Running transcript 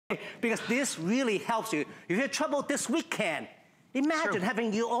Because this really helps you. If you have trouble this weekend, imagine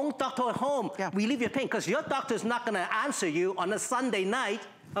having your own doctor at home relieve your pain, because your doctor is not going to answer you on a Sunday night,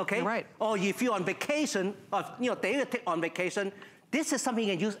 okay? You're right. Or if you're on vacation, or they take on vacation, this is something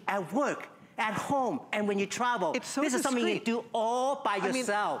you can use at work, at home, and when you travel. It's so this is something you can do all by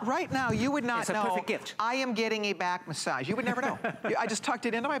yourself. I mean, right now, you would not know. It's a perfect gift. I am getting a back massage. You would never know. I just tucked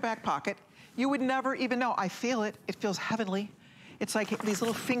it into my back pocket. You would never even know. I feel it. It feels heavenly. It's like these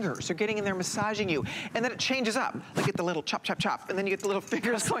little fingers are getting in there massaging you. And then it changes up. Like get the little chop, chop, chop. And then you get the little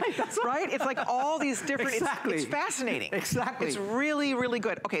fingers going, right? It's like all these different, it's fascinating. Exactly. It's really, really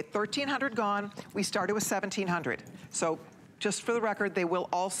good. Okay, 1,300 gone. We started with 1,700. So just for the record, they will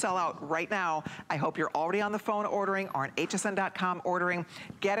all sell out right now. I hope you're already on the phone ordering or on hsn.com ordering.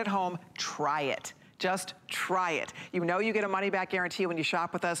 Get it home, try it. Just try it. You know you get a money-back guarantee when you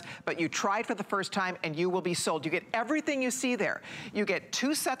shop with us, but you try it for the first time and you will be sold. You get everything you see there. You get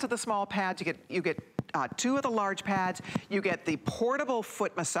 2 sets of the small pads. You get 2 of the large pads. You get the portable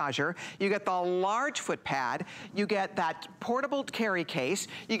foot massager. You get the large foot pad. You get that portable carry case.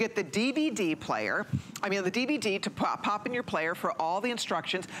 You get the DVD player. I mean, the DVD to pop in your player for all the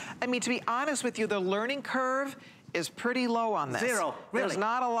instructions. I mean, to be honest with you, the learning curve is pretty low on this. Zero, really. There's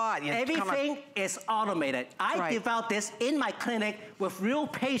not a lot. Everything is automated. I developed this in my clinic with real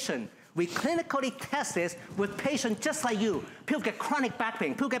patients. We clinically test this with patients just like you. People get chronic back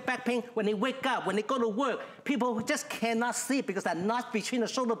pain. People get back pain when they wake up, when they go to work. People who just cannot sleep because that knot between the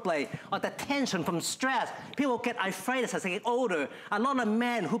shoulder blade or the tension from stress. People get arthritis as they get older. A lot of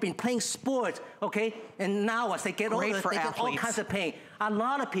men who've been playing sports, okay, and now as they get older, they get all kinds of pain. A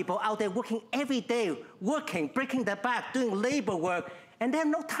lot of people out there working every day, breaking their back, doing labor work, and they have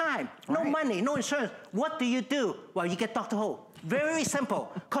no time, no money, no insurance. What do? Well, you get Dr. Ho. Very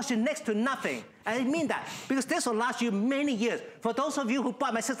simple, costs you next to nothing. And I mean that, because this will last you many years. For those of you who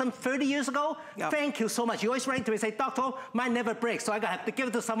bought my system 30 years ago, thank you so much. You always write to me and say, Dr. Ho, mine never breaks, so I have to give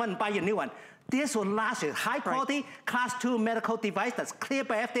it to someone and buy you a new one. This will last you. High quality, class 2 medical device that's cleared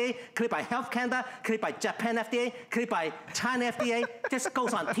by FDA, cleared by Health Canada, cleared by Japan FDA, cleared by China FDA. This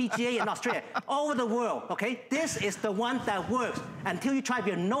goes on TGA in Australia, all over the world, okay? This is the one that works. Until you try,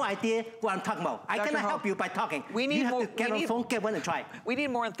 you have no idea what I'm talking about. I cannot help you by talking. You have to get on the phone, get one and try. We need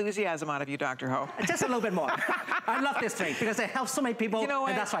more enthusiasm out of you, Dr. Ho. Just a little bit more. I love this thing because it helps so many people,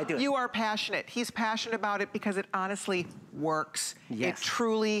 and that's why I do it. You are passionate. He's passionate about it because it honestly works. It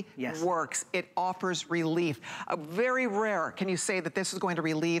truly works. It offers relief. Very rare can you say that this is going to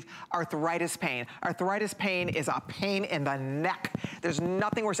relieve arthritis pain. Arthritis pain is a pain in the neck. There's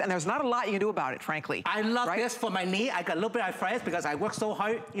nothing worse, and there's not a lot you can do about it, frankly. I love this for my knee. I got a little bit of arthritis because I worked so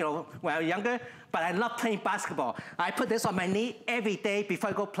hard, when I was younger, but I love playing basketball. I put this on my knee every day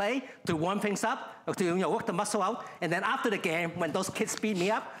before I go play to warm things up, to work the muscle out, and then after the game, when those kids beat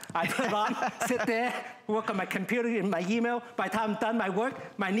me up, I put it on, sit there, work on my computer, in my email. By the time I'm done my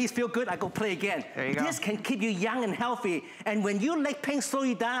work, my knees feel good, I go play again. There you go. This can keep you young and healthy, and when your leg pain slows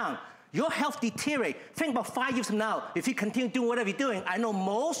you down, your health deteriorates. Think about 5 years from now, if you continue doing whatever you're doing. I know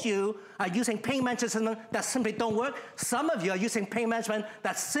most of you are using pain management that simply don't work. Some of you are using pain management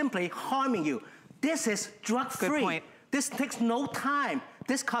that's simply harming you. This is drug-free. Good point. This takes no time.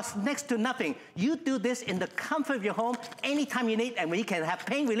 This costs next to nothing. You do this in the comfort of your home anytime you need, and when you can have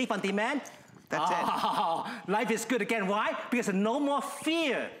pain relief on demand, that's it. Life is good again. Why? Because there's no more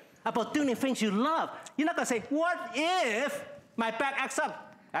fear about doing the things you love. You're not gonna say, what if my back acts up?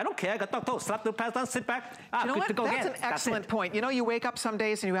 I don't care. I got Dr. Ho, slap the pads down, sit back. You know what? That's an excellent point. You know, you wake up some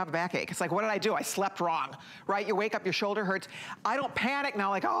days and you have a backache. It's like, what did I do? I slept wrong, right? You wake up, your shoulder hurts. I don't panic now,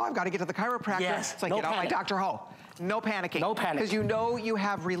 like, oh, I've got to get to the chiropractor. Yes, it's like, get out my Dr. Ho. No panicking. No panic. Because you know you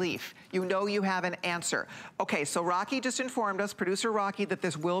have relief. You know you have an answer. Okay, so Rocky just informed us, producer Rocky, that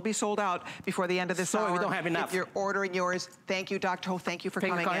this will be sold out before the end of this hour. Sorry, we don't have enough. If you're ordering yours, thank you, Dr. Ho. Thank you for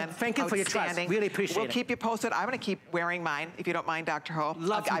coming in. Thank you for your trust. Really appreciate it. We'll keep you posted. I'm going to keep wearing mine, if you don't mind, Dr. Ho.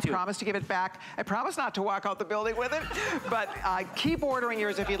 I promise to give it back. I promise not to walk out the building with it, but keep ordering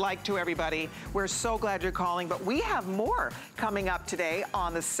yours if you'd like to, everybody. We're so glad you're calling, but we have more coming up today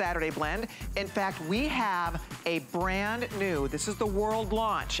on the Saturday Blend. In fact, we have a brand new, this is the world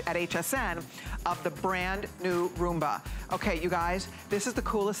launch at HSN of the brand new Roomba. Okay, you guys, this is the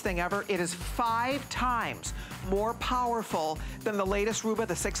coolest thing ever. It is 5 times more powerful than the latest Roomba,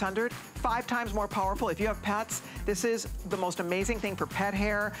 the 600. 5 times more powerful. If you have pets, this is the most amazing thing for pet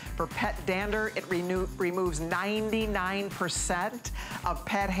hair, for pet dander. It removes 99% of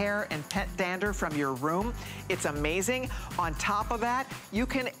pet hair and pet dander from your room. It's amazing. On top of that, you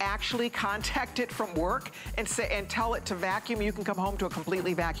can actually contact it from work and tell it to vacuum. You can come home to a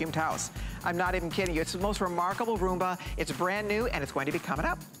completely vacuumed house. I'm not even kidding you. It's the most remarkable Roomba. It's brand new and it's going to be coming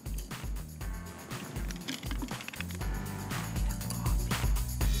up.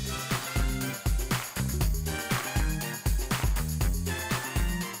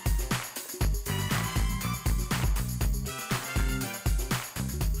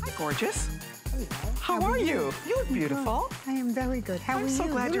 gorgeous. Hello. How are you? You look beautiful. I am very good. How are you? I'm so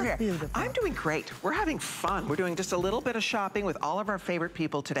glad you're here. Beautiful. I'm doing great. We're having fun. We're doing just a little bit of shopping with all of our favorite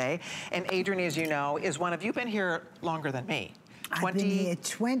people today. And Adrienne, as you know, is one of, you've been here longer than me. I've been here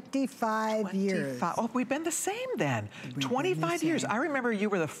 25 years. Oh, we've been the same then. 25 years. I remember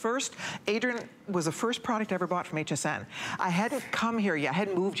you were the first, Adrienne was the first product I ever bought from HSN. I hadn't come here yet, I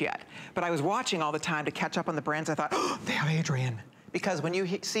hadn't moved yet, but I was watching all the time to catch up on the brands. I thought, oh, they have Adrienne. Because when you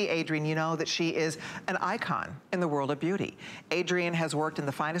see Adrienne, you know that she is an icon in the world of beauty. Adrienne has worked in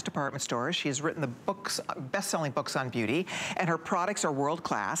the finest department stores. She has written the books, best-selling books on beauty, and her products are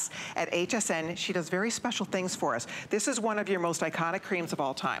world-class. At HSN, she does very special things for us. This is one of your most iconic creams of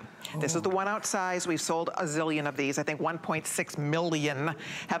all time. Oh. This is the one outsize. We've sold a zillion of these. I think 1.6 million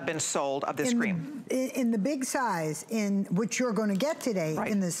have been sold of this cream. In the big size, in which you're going to get today,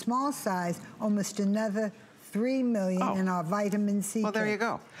 in the small size, almost another 3 million in our vitamin C. Well, there you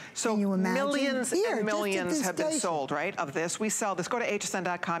go. So millions and millions have been sold, right, of this. We sell this. Go to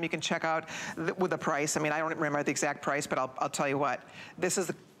hsn.com. You can check out with the price. I mean, I don't remember the exact price, but I'll tell you what. This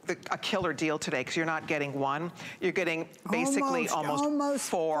is a killer deal today because you're not getting one. You're getting basically almost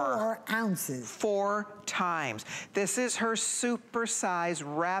 4 ounces. 4 times. This is her super size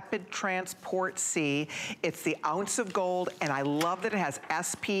rapid transport C. It's the ounce of gold, and I love that it has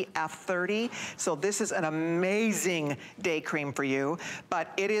SPF 30. So this is an amazing day cream for you,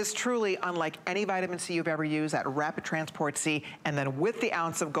 but it is truly unlike any vitamin C you've ever used, that rapid transport C, and then with the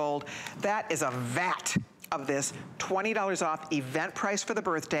ounce of gold, that is a vat of this, $20 off, event price for the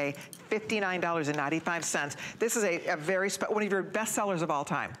birthday, $59.95. This is a very one of your best sellers of all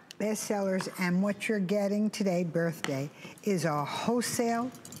time. Best sellers, and what you're getting today, birthday, is a wholesale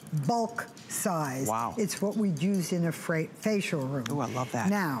bulk size. Wow. It's what we'd use in a facial room. Oh, I love that.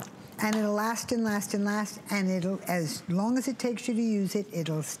 Now, and it'll last and last and last, and it'll, as long as it takes you to use it,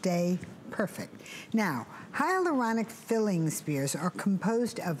 it'll stay perfect. Now, hyaluronic filling spheres are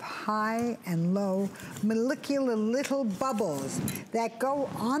composed of high and low molecular little bubbles that go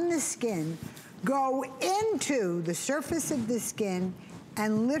on the skin, go into the surface of the skin,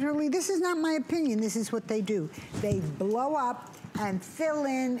 and literally, this is not my opinion, this is what they do. They blow up and fill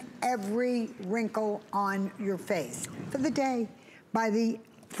in every wrinkle on your face for the day.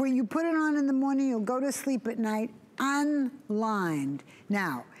 When you put it on in the morning, you'll go to sleep at night unlined.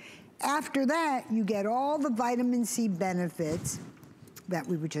 Now, after that, you get all the vitamin C benefits that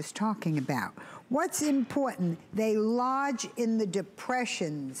we were just talking about. What's important, they lodge in the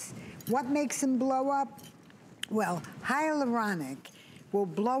depressions. What makes them blow up? Well, hyaluronic will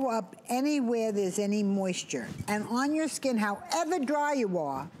blow up anywhere there's any moisture. And on your skin, however dry you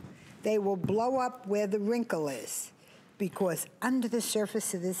are, they will blow up where the wrinkle is, because under the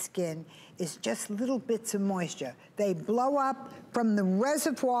surface of the skin is just little bits of moisture. They blow up from the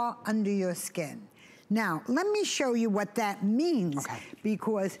reservoir under your skin. Now, let me show you what that means,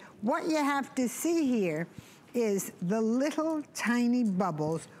 because what you have to see here is the little tiny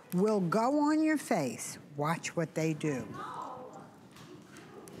bubbles will go on your face. Watch what they do.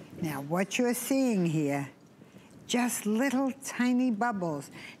 Now, what you're seeing here, just little tiny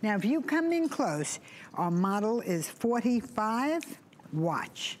bubbles. Now, if you come in close, our model is 45.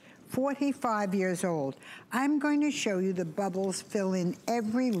 Watch. 45 years old. I'm going to show you the bubbles fill in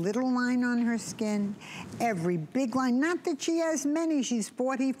every little line on her skin, every big line. Not that she has many, she's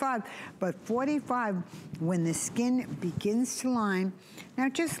 45, but 45, when the skin begins to line, now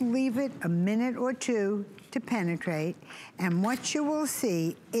just leave it a minute or two to penetrate, and what you will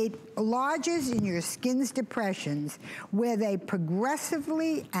see, it lodges in your skin's depressions where they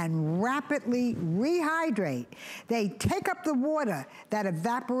progressively and rapidly rehydrate. They take up the water that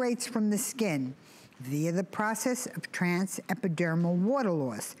evaporates from the skin via the process of transepidermal water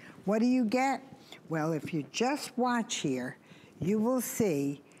loss. What do you get? Well, if you just watch here, you will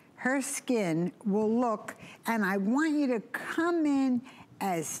see her skin will look, and I want you to come in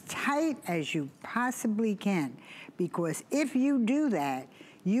as tight as you possibly can, because if you do that,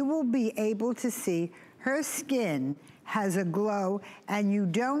 you will be able to see her skin has a glow, and you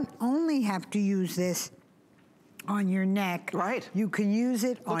don't only have to use this on your neck. Right. You can use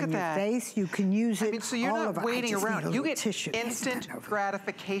it on your face. You can use it so you're not waiting around. You get instant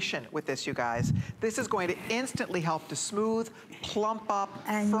gratification with this, you guys. This is going to instantly help to smooth, plump up,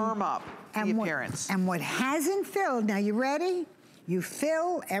 firm up the appearance. And what hasn't filled, now you ready? You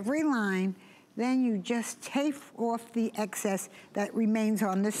fill every line, then you just take off the excess that remains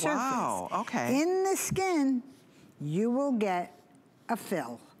on the surface. Wow, okay. In the skin, you will get a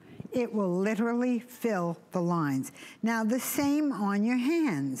fill. It will literally fill the lines. Now, the same on your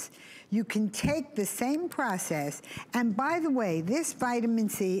hands. You can take the same process, and by the way, this vitamin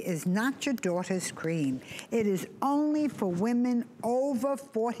C is not your daughter's cream. It is only for women over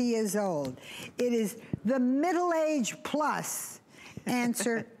 40 years old. It is the middle-age plus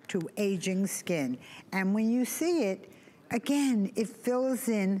answer to aging skin. And when you see it, again, it fills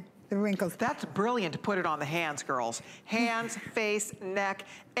in the wrinkles. That's brilliant to put it on the hands, girls. Hands, face, neck,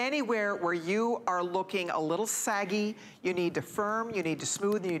 anywhere where you are looking a little saggy, you need to firm, you need to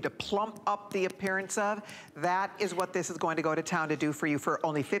smooth, you need to plump up the appearance of. That is what this is going to go to town to do for you for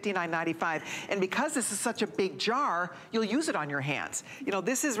only $59.95. And because this is such a big jar, you'll use it on your hands. You know,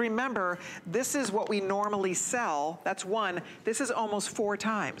 this is, remember, this is what we normally sell. That's one. This is almost 4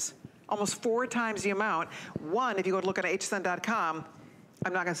 times. Almost 4 times the amount. One, if you go to look at hsn.com,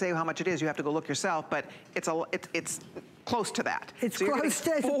 I'm not going to say how much it is. You have to go look yourself, but it's close to that. It's so close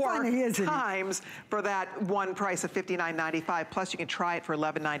to it. 4 times for that one price of $59.95. Plus, you can try it for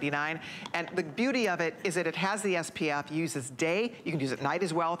 $11.99. And the beauty of it is that it has the SPF. Uses day. You can use it night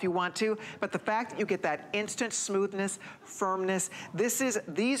as well if you want to. But the fact that you get that instant smoothness, firmness.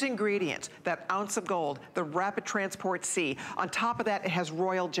 These ingredients, that ounce of gold, the Rapid Transport C. On top of that, it has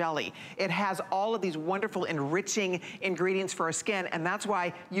royal jelly. It has all of these wonderful enriching ingredients for our skin, and that's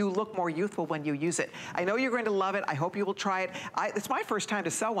why you look more youthful when you use it. I know you're going to love it. I hope you will try it. It's my first time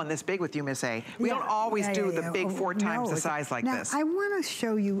to sell one this big with you, Miss A. We don't always do the big 4 times the size like this. Now, I want to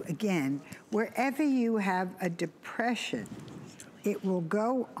show you again, wherever you have a depression, it will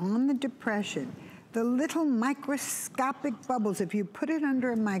go on the depression. The little microscopic bubbles, if you put it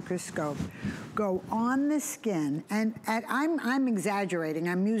under a microscope, go on the skin. And I'm exaggerating.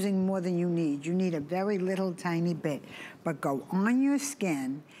 I'm using more than you need. You need a very little tiny bit. But go on your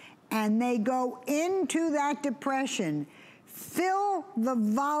skin, and they go into that depression. Fill the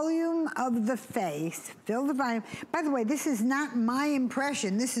volume of the face. Fill the volume. By the way, this is not my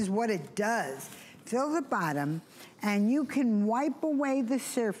impression. This is what it does. Fill the bottom, and you can wipe away the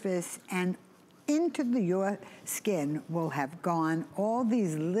surface, and into your skin will have gone all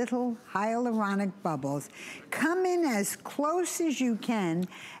these little hyaluronic bubbles. Come in as close as you can,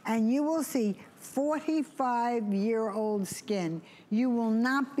 and you will see 45-year-old skin. You will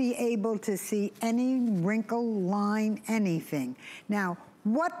not be able to see any wrinkle, line, anything. Now,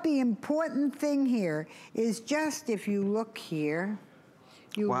 what the important thing here is, just if you look here,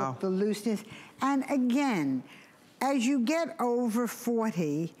 you look the looseness. And again, as you get over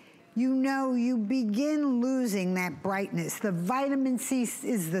 40, you know you begin losing that brightness. The vitamin C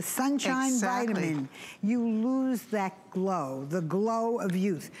is the sunshine vitamin. You lose that glow, the glow of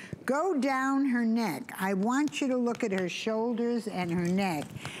youth. Go down her neck. I want you to look at her shoulders and her neck.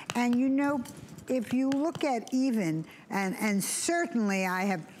 And you know, if you look at even, and certainly I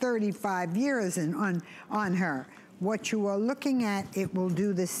have 35 years on her, what you are looking at, it will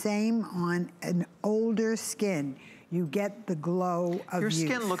do the same on an older skin. You get the glow of youth. Your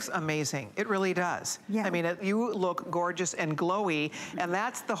skin looks amazing. It really does. Yeah. I mean, you look gorgeous and glowy, and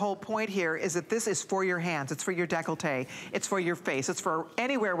that's the whole point here, is that this is for your hands. It's for your décolleté. It's for your face. It's for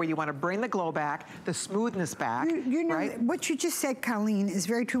anywhere where you want to bring the glow back, the smoothness back, you know, right? What you just said, Colleen, is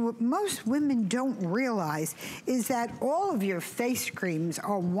very true. What most women don't realize is that all of your face creams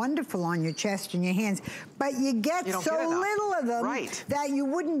are wonderful on your chest and your hands, but you get so little of them that you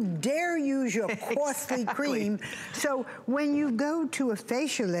wouldn't dare use your costly cream. So when you go to a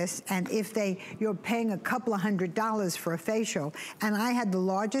facialist, and if you're paying a couple of $100 for a facial, and I had the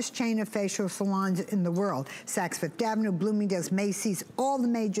largest chain of facial salons in the world, Saks Fifth Avenue, Bloomingdale's, Macy's, all the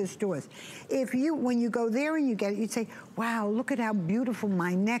major stores. When you go there and you get it, you'd say, wow, look at how beautiful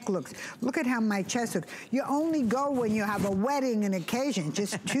my neck looks. Look at how my chest looks. You only go when you have a wedding, an occasion,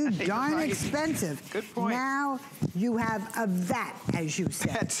 just too darn expensive. Good point. Now you have a vat, as you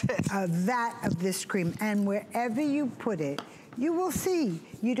said. That's it. A vat of this cream, and wherever you put it, you will see.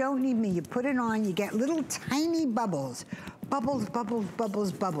 You don't need me. You put it on, you get little tiny bubbles. Bubbles, bubbles,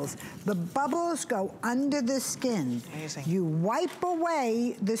 bubbles, bubbles. The bubbles go under the skin. Amazing. You wipe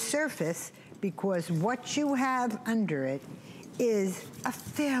away the surface, because what you have under it is a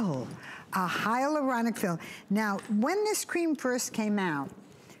fill, a hyaluronic fill. Now, when this cream first came out,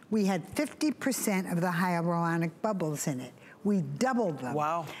 we had 50% of the hyaluronic bubbles in it. We doubled them.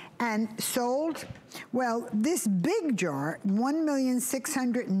 Wow. And sold, well, this big jar,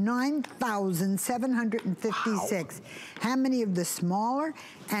 1,609,756. Wow. How many of the smaller?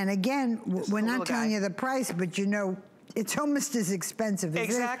 And again, we're not telling you the price, but you know, it's almost as expensive as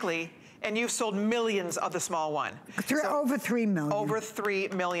Exactly. And you've sold millions of the small one. Over 3 million. Over 3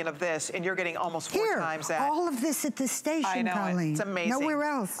 million of this, and you're getting almost 4 times that. All of this at the station, I know, Colleen. it's amazing. Nowhere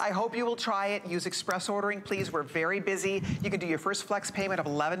else. I hope you will try it. Use express ordering, please. We're very busy. You can do your first flex payment of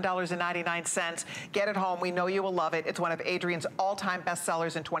 $11.99. Get it home. We know you will love it. It's one of Adrienne's all-time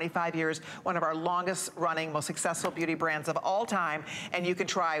bestsellers in 25 years, one of our longest-running, most successful beauty brands of all time, and you can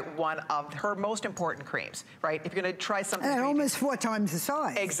try one of her most important creams, right? If you're going to try something. And almost 4 times the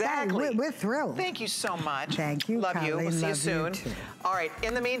size. Exactly. We're thrilled. Thank you so much. Thank you, Love Colleen. you. We'll see you Love soon. you too. All right.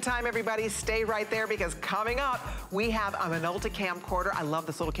 In the meantime, everybody, stay right there because coming up, we have a Minolta camcorder. I love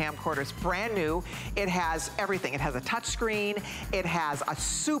this little camcorder. It's brand new. It has everything. It has a touch screen. It has a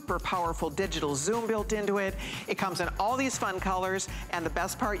super powerful digital zoom built into it. It comes in all these fun colors. And the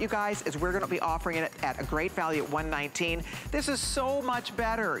best part, you guys, is we're going to be offering it at a great value at $119. This is so much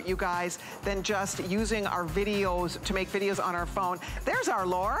better, you guys, than just using our videos to make videos on our phone. There's our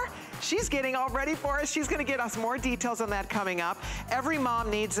Laura. She's getting all ready for us. She's gonna get us more details on that coming up. Every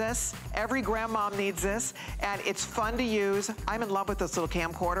mom needs this. Every grandmom needs this. And it's fun to use. I'm in love with this little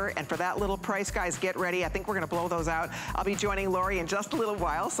camcorder. And for that little price, guys, get ready. I think we're gonna blow those out. I'll be joining Lori in just a little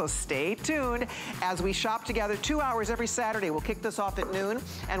while, so stay tuned as we shop together 2 hours every Saturday. We'll kick this off at noon,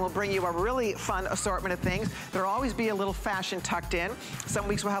 and we'll bring you a really fun assortment of things. There'll always be a little fashion tucked in. Some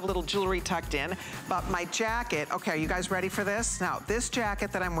weeks we'll have a little jewelry tucked in. But my jacket, okay, are you guys ready for this? Now, this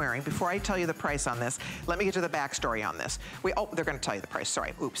jacket that I'm wearing, before I tell you the price on this, let me get to the backstory on this. Oh, they're gonna tell you the price,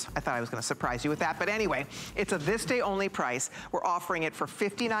 sorry, oops. I thought I was gonna surprise you with that, but anyway, it's a this day only price. We're offering it for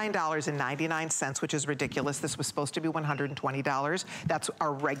 $59.99, which is ridiculous. This was supposed to be $120. That's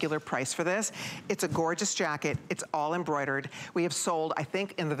our regular price for this. It's a gorgeous jacket. It's all embroidered. We have sold, I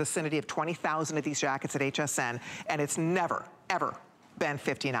think, in the vicinity of 20,000 of these jackets at HSN, and it's never, ever been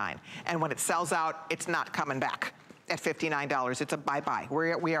 $59. And when it sells out, it's not coming back at $59. It's a bye-bye.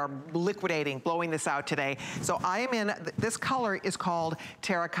 We are liquidating, blowing this out today. So I am in, this color is called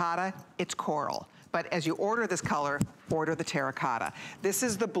terracotta. It's coral. But as you order this color, order the terracotta. This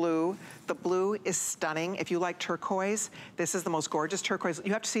is the blue. The blue is stunning. If you like turquoise, this is the most gorgeous turquoise.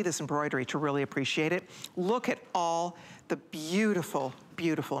 You have to see this embroidery to really appreciate it. Look at all the beautiful,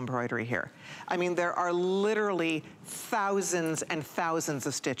 beautiful embroidery here. I mean, there are literally thousands and thousands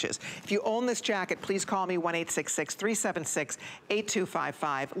of stitches. If you own this jacket, please call me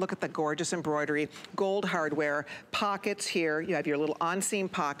 1-866-376-8255. Look at the gorgeous embroidery, gold hardware, pockets here. You have your little on-seam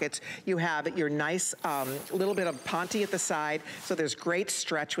pockets. You have your nice little bit of ponte at the side. So there's great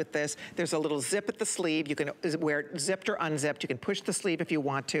stretch with this. There's a little zip at the sleeve. You can wear it zipped or unzipped. You can push the sleeve if you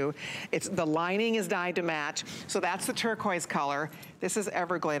want to. The lining is dyed to match. So that's the turquoise color. This is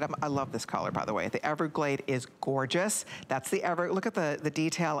Everglade. I love this color, by the way. The Everglade is gorgeous. That's the look at the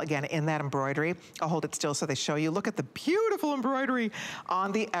detail again in that embroidery. I'll hold it still so they show you. Look at the beautiful embroidery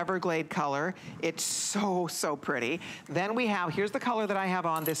on the Everglade color. It's so, so pretty. Then we have, here's the color that I have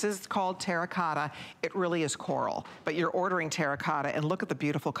on. This is called terracotta. It really is coral, but you're ordering terracotta, and look at the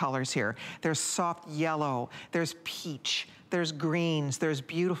beautiful colors here. There's soft yellow, there's peach, there's greens, there's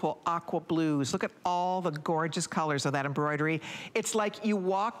beautiful aqua blues. Look at all the gorgeous colors of that embroidery. It's like you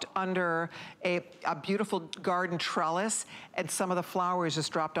walked under a beautiful garden trellis and some of the flowers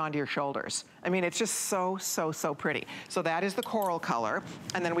just dropped onto your shoulders. I mean, it's just so, so, so pretty. So that is the coral color.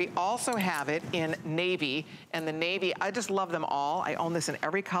 And then we also have it in navy. And the navy, I just love them all. I own this in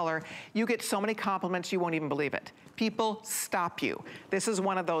every color. You get so many compliments, you won't even believe it. People stop you. This is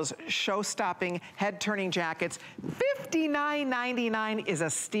one of those show-stopping, head-turning jackets. $59.99 is a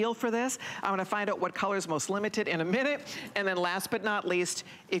steal for this. I'm gonna find out what color is most limited in a minute. And then last but not least,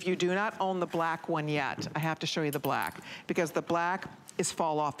 if you do not own the black one yet, I have to show you the black, because the black is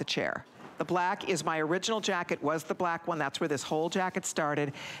fall off the chair. The black is my original jacket, was the black one. That's where this whole jacket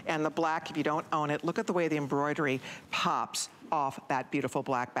started. And the black, if you don't own it, look at the way the embroidery pops off that beautiful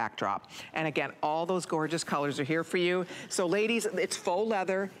black backdrop. And again, all those gorgeous colors are here for you. So ladies, it's faux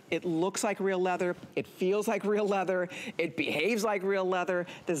leather. It looks like real leather. It feels like real leather. It behaves like real leather.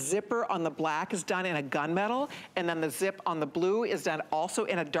 The zipper on the black is done in a gunmetal, and then the zip on the blue is done also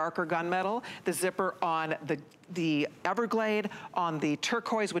in a darker gunmetal. The zipper on the Everglade, on the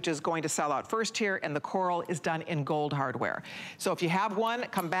turquoise, which is going to sell out first here, and the coral is done in gold hardware. So if you have one,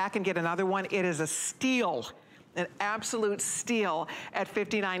 come back and get another one. It is a steal. An absolute steal at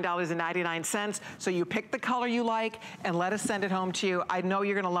 $59.99. So you pick the color you like and let us send it home to you. I know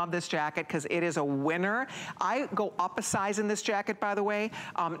you're gonna love this jacket because it is a winner. I go up a size in this jacket, by the way.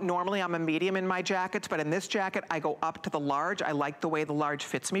 Normally I'm a medium in my jackets, but in this jacket I go up to the large. I like the way the large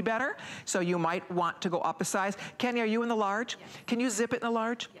fits me better. So you might want to go up a size. Kenya, are you in the large? Yes. Can you zip it in the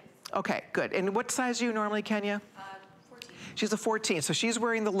large? Yes. Okay, good. And what size are you normally, Kenya? 14. She's a 14, so she's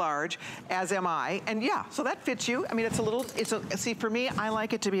wearing the large, as am I. And yeah, so that fits you. I mean, see, for me, I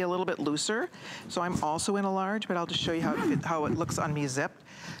like it to be a little bit looser. So I'm also in a large, but I'll just show you how it looks on me zipped.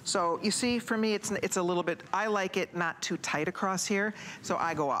 So you see, for me, it's a little bit, I like it not too tight across here, so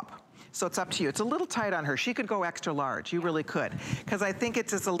I go up. So it's up to you. It's a little tight on her. She could go extra large. You really could. Because I think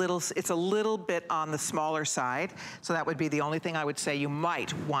it's a little bit on the smaller side. So that would be the only thing I would say you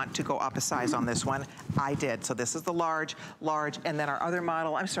might want to go up a size on this one. I did. So this is the large, and then our other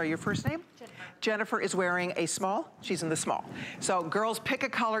model, I'm sorry, your first name? Jennifer. Jennifer is wearing a small. She's in the small. So girls, pick a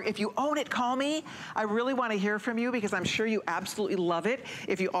color. If you own it, call me. I really want to hear from you because I'm sure you absolutely love it.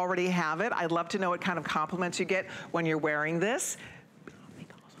 If you already have it, I'd love to know what kind of compliments you get when you're wearing this.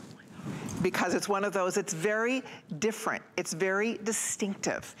 Because it's one of those, it's very different. It's very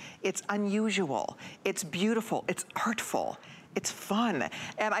distinctive. It's unusual. It's beautiful. It's artful. It's fun.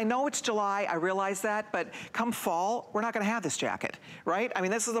 And I know it's July, I realize that, but come fall, we're not gonna have this jacket, right? I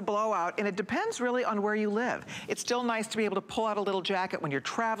mean, this is a blowout, and it depends really on where you live. It's still nice to be able to pull out a little jacket when you're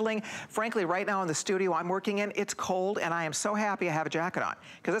traveling. Frankly, right now in the studio I'm working in, it's cold, and I am so happy I have a jacket on,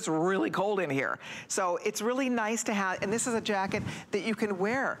 because it's really cold in here. So it's really nice to have, and this is a jacket that you can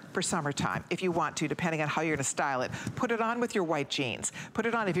wear for summertime if you want to, depending on how you're gonna style it. Put it on with your white jeans. Put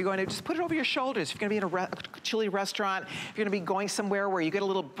it on if you're going to, just put it over your shoulders. If you're gonna be in a chilly restaurant, if you're gonna be going somewhere where you get a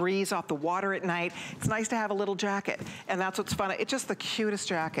little breeze off the water at night, it's nice to have a little jacket. And that's what's fun. It's just the cutest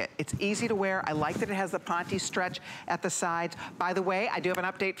jacket. It's easy to wear. I like that it has the ponte stretch at the sides. By the way, I do have an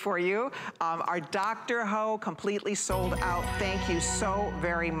update for you. Our Dr. Ho completely sold out. Thank you so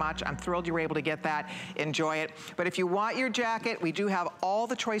very much. I'm thrilled you were able to get that. Enjoy it. But if you want your jacket, we do have all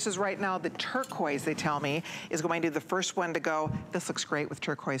the choices right now. The turquoise, they tell me, is going to be the first one to go. This looks great with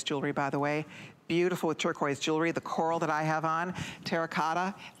turquoise jewelry, by the way. Beautiful with turquoise jewelry. The coral that I have on,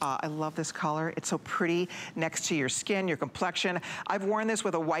 terracotta. I love this color. It's so pretty next to your skin, your complexion. I've worn this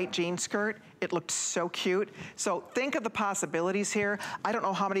with a white jean skirt. It looked so cute. So think of the possibilities here. I don't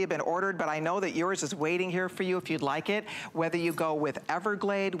know how many have been ordered, but I know that yours is waiting here for you if you'd like it. Whether you go with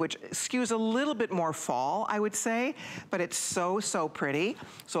Everglade, which skews a little bit more fall, I would say, but it's so, so pretty.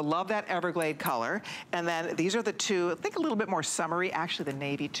 So love that Everglade color. And then these are the two, I think a little bit more summery, actually the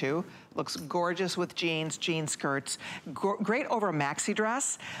navy too. Looks gorgeous with jeans, jean skirts. Great over a maxi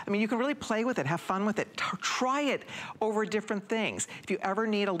dress. I mean, you can really play with it, have fun with it. Try it over different things. If you ever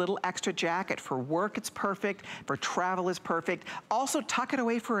need a little extra jacket for work, it's perfect. For travel, it's perfect. Also, tuck it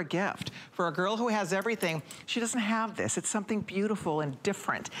away for a gift. For a girl who has everything, she doesn't have this. It's something beautiful and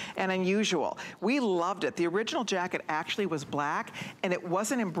different and unusual. We loved it. The original jacket actually was black, and it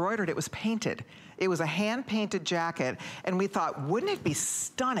wasn't embroidered, it was painted. It was a hand-painted jacket, and we thought, wouldn't it be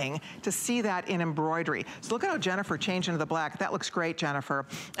stunning to see that in embroidery? So look at how Jennifer changed into the black. That looks great, Jennifer.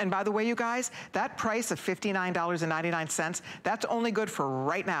 And by the way, you guys, that price of $59.99, that's only good for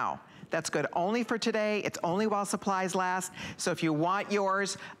right now. That's good only for today. It's only while supplies last. So if you want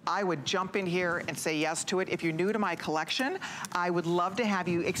yours, I would jump in here and say yes to it. If you're new to my collection, I would love to have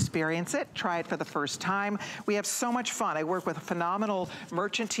you experience it, try it for the first time. We have so much fun. I work with a phenomenal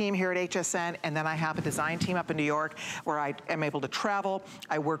merchant team here at HSN, and then I have a design team up in New York where I am able to travel.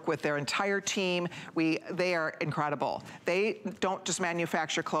 I work with their entire team. They are incredible. They don't just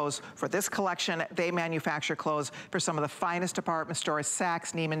manufacture clothes for this collection. They manufacture clothes for some of the finest department stores,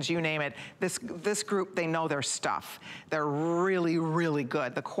 Saks, Neiman's, you name it. This group, they know their stuff. They're really, really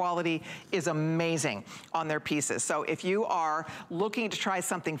good. The quality is amazing on their pieces. So if you are looking to try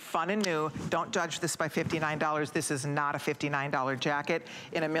something fun and new, don't judge this by $59. This is not a $59 jacket.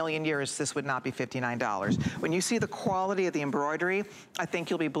 In a million years, this would not be $59. When you see the quality of the embroidery, I think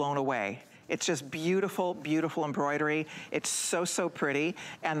you'll be blown away. It's just beautiful, beautiful embroidery. It's so, so pretty.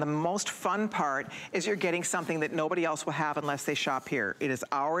 And the most fun part is you're getting something that nobody else will have unless they shop here. It is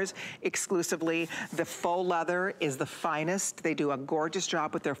ours exclusively. The faux leather is the finest. They do a gorgeous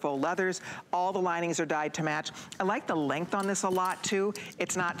job with their faux leathers. All the linings are dyed to match. I like the length on this a lot too.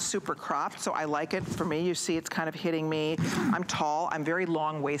 It's not super cropped, so I like it. For me, you see it's kind of hitting me. I'm tall, I'm very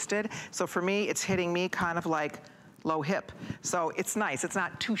long-waisted. So for me, it's hitting me kind of like low hip. So it's nice. It's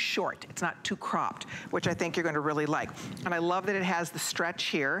not too short. It's not too cropped, which I think you're going to really like. And I love that it has the stretch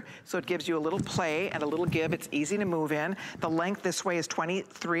here, so it gives you a little play and a little give. It's easy to move in. The length this way is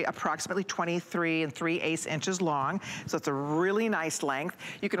approximately 23 3/8 inches long. So it's a really nice length.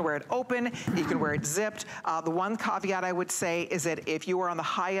 You can wear it open. You can wear it zipped. The one caveat I would say is that if you are on the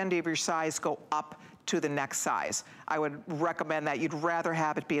high end of your size, go up to the next size. I would recommend that. You'd rather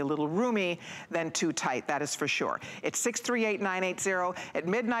have it be a little roomy than too tight, that is for sure. It's 638980. At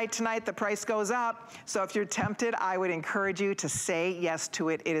midnight tonight, the price goes up. So if you're tempted, I would encourage you to say yes to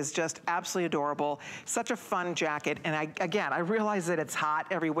it. It is just absolutely adorable. Such a fun jacket. And again, I realize that it's hot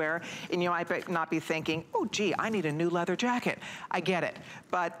everywhere, and you might not be thinking, oh gee, I need a new leather jacket. I get it.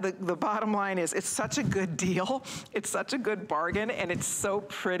 But the bottom line is, it's such a good deal. It's such a good bargain, and it's so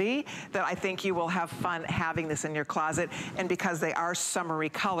pretty that I think you will have fun having this in your closet. And because they are summery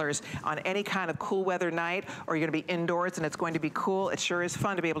colors, on any kind of cool weather night, or you're gonna be indoors and it's going to be cool, it sure is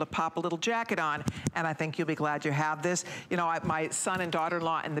fun to be able to pop a little jacket on. And I think you'll be glad you have this. You know, my son and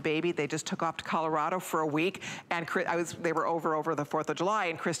daughter-in-law and the baby, they just took off to Colorado for a week, and they were over the 4th of July,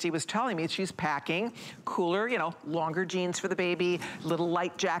 and Christy was telling me she's packing cooler, you know, longer jeans for the baby, little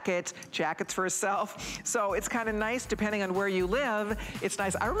light jackets for herself. So it's kind of nice, depending on where you live, it's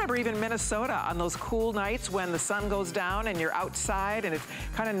nice. I remember even Minnesota, on those cool nights when the sun goes down and you're outside, and it's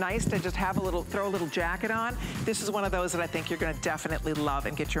kind of nice to just have throw a little jacket on. This is one of those that I think you're gonna definitely love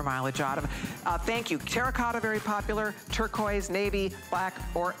and get your mileage out of. Thank you. Terracotta, very popular. Turquoise, navy, black,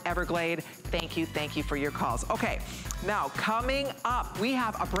 or Everglade. Thank you for your calls. Okay, now coming up, we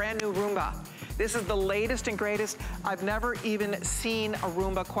have a brand new Roomba. This is the latest and greatest. I've never even seen a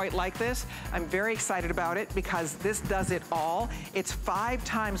Roomba quite like this. I'm very excited about it because this does it all. It's 5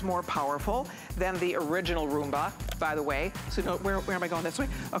 times more powerful than the original Roomba, by the way. So no, where am I going, this way?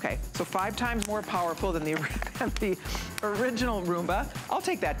 Okay, so 5 times more powerful than the original Roomba. I'll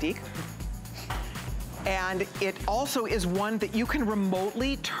take that, Deke. And it also is one that you can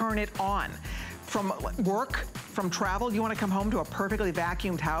remotely turn it on. From work, from travel, you wanna come home to a perfectly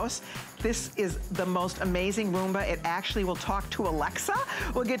vacuumed house, this is the most amazing Roomba. It actually will talk to Alexa.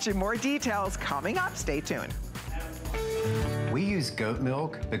 We'll get you more details coming up. Stay tuned. We use goat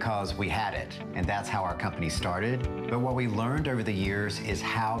milk because we had it, and that's how our company started. But what we learned over the years is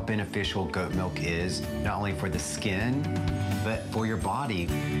how beneficial goat milk is, not only for the skin, but for your body.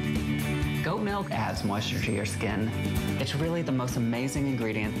 Goat milk adds moisture to your skin. It's really the most amazing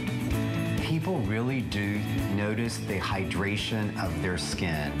ingredient. People really do notice the hydration of their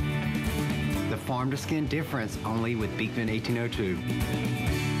skin. The farm to skin difference only with Beekman 1802.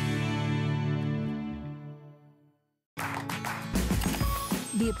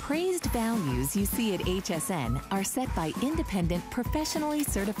 The appraised values you see at HSN are set by independent, professionally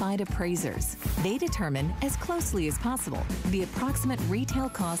certified appraisers. They determine, as closely as possible, the approximate retail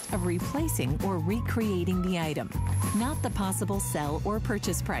cost of replacing or recreating the item, not the possible sell or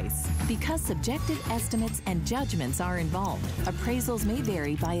purchase price. Because subjective estimates and judgments are involved, appraisals may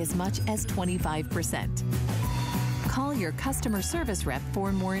vary by as much as 25%. Call your customer service rep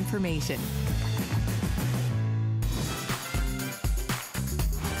for more information.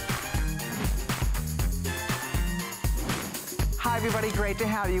 Hi everybody, great to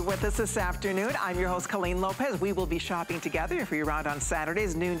have you with us this afternoon. I'm your host, Colleen Lopez. We will be shopping together if you're around on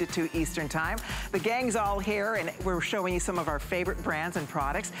Saturdays, noon to 2 Eastern time. The gang's all here, and we're showing you some of our favorite brands and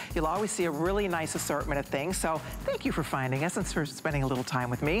products. You'll always see a really nice assortment of things, so thank you for finding us and for spending a little time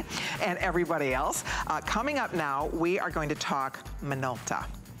with me and everybody else. Coming up now, we are going to talk Minolta.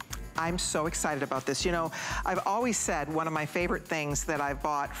 I'm so excited about this. You know, I've always said one of my favorite things that I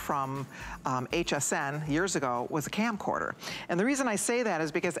bought from HSN years ago was a camcorder. And the reason I say that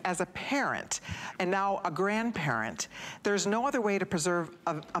is because as a parent and now a grandparent, there's no other way to preserve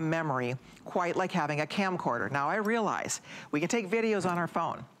a memory quite like having a camcorder. Now I realize we can take videos on our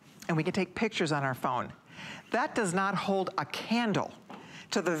phone and we can take pictures on our phone. That does not hold a candle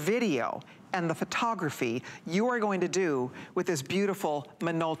to the video and the photography you are going to do with this beautiful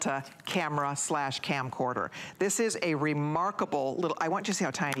Minolta camera / camcorder. This is a remarkable little, I want you to see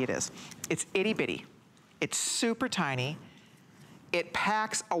how tiny it is. It's itty bitty. It's super tiny. It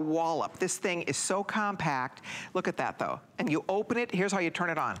packs a wallop. This thing is so compact. Look at that though. And you open it, here's how you turn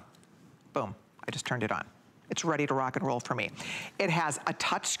it on. Boom, I just turned it on. It's ready to rock and roll for me. It has a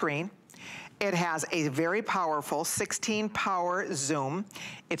touch screen. It has a very powerful 16 power zoom.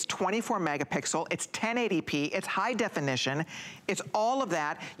 It's 24 megapixel, it's 1080p, it's high definition, it's all of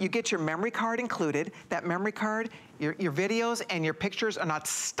that. You get your memory card included. That memory card, your videos and your pictures are not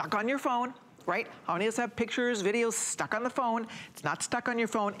stuck on your phone, right? How many of us have pictures, videos stuck on the phone? It's not stuck on your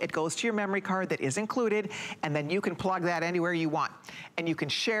phone. It goes to your memory card that is included, and then you can plug that anywhere you want. And you can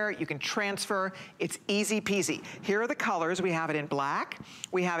share, you can transfer. It's easy peasy. Here are the colors. We have it in black.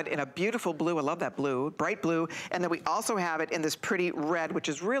 We have it in a beautiful blue. I love that blue, bright blue. And then we also have it in this pretty red, which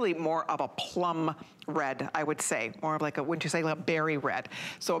is really more of a plum red, I would say. More of like a, wouldn't you say, like a berry red.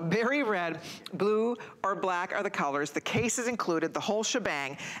 So a berry red, blue or black are the colors. The case is included, the whole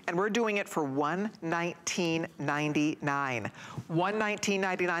shebang. And we're doing it for $119.99.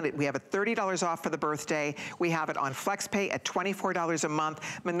 $119.99. We have it $30 off for the birthday. We have it on FlexPay at $24 a month.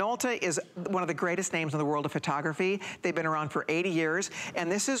 Minolta is one of the greatest names in the world of photography. They've been around for 80 years,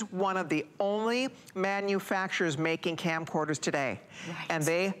 and this is one of the only manufacturers making camcorders today. Right. And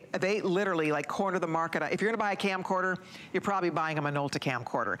they literally like corner the market. If you're gonna buy a camcorder, you're probably buying a Minolta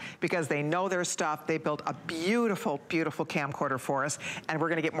camcorder because they know their stuff. They built a beautiful, beautiful camcorder for us, and we're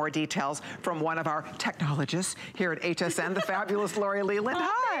gonna get more details from one of our technologists here at HSN, the fabulous Lori Leland.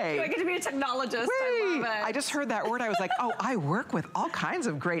 Hi. I get to be a technologist. I love it. I just heard that word. I was like, oh, I work with all kinds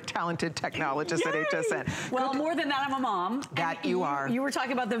of great, talented technologists at HSN. Well, more than that, I'm a mom. That you are. You were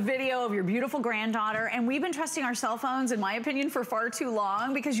talking about the video of your beautiful granddaughter, and we've been trusting our cell phones, in my opinion, for far too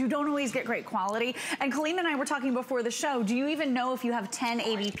long because you don't always get great quality. And Colleen and I were talking before the show, do you even know if you have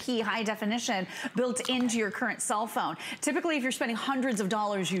 1080p high definition built into your current cell phone? Typically, if you're spending hundreds of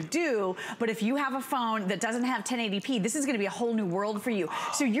dollars, you do, but if you have a phone that doesn't have 1080p, this is gonna be a whole new world for you.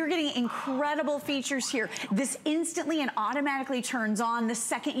 So you're getting incredible features here. This instantly and automatically turns on the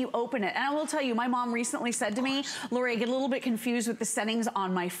second you open it. And I will tell you, my mom recently said to me, Lori, I get a little bit confused with the settings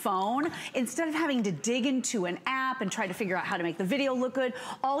on my phone. Instead of having to dig into an app and try to figure out how to make the video look good,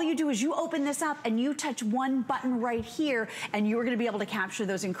 all you do is you open this up and you touch one button right here and you're gonna be able to capture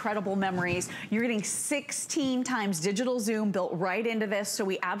those incredible memories. You're getting 16 times digital zoom built right into this, so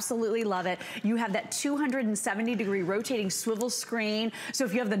we absolutely love it. You have that 270-degree rotating swivel screen, so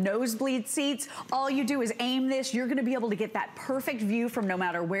if you have the nosebleed seats, all you do is aim this. You're gonna be able to get that perfect view from no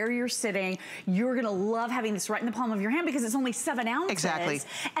matter where you're sitting. You're gonna love having this right in the palm of your hand because it's only 7 ounces. Exactly.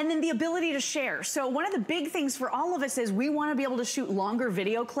 And then the ability to share. So one of the big things for all of us is we wanna be able to shoot longer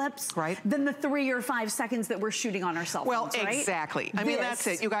video clips than the 3 or 5 seconds that we're shooting on our cell phones, right? Exactly. I mean, that's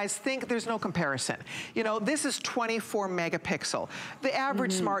it. You guys think there's no comparison. You know, this is 24 megapixel. The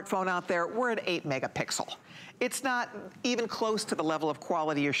average smartphone out there, we're at 8 megapixel. It's not even close to the level of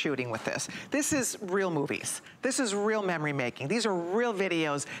quality you're shooting with this. This is real movies. This is real memory making. These are real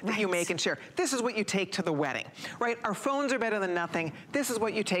videos that you make and share. This is what you take to the wedding, right? Our phones are better than nothing. This is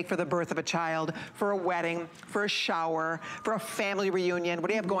what you take for the birth of a child, for a wedding, for a shower, for a family reunion. What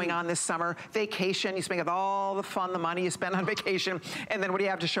do you have going on this summer? Vacation. You spend all the fun, the money you spend on vacation, and then what do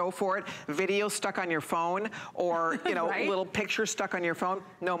you have to show for it? Video stuck on your phone, or you know, little pictures stuck on your phone.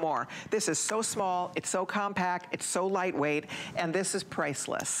 No more. This is so small. It's so compact. It's so lightweight, and this is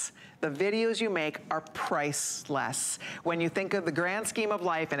priceless. The videos you make are priceless. When you think of the grand scheme of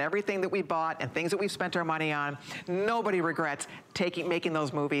life and everything that we bought and things that we've spent our money on, nobody regrets making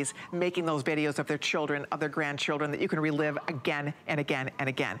those movies, making those videos of their children, of their grandchildren that you can relive again and again and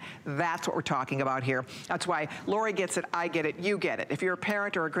again. That's what we're talking about here. That's why Lori gets it, I get it, you get it. If you're a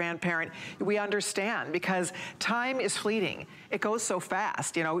parent or a grandparent, we understand because time is fleeting. It goes so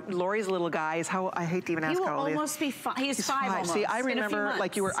fast. You know, Lori's little guy is how, I hate to even ask how old he is. He will almost be 5. He's 5 almost. See, I remember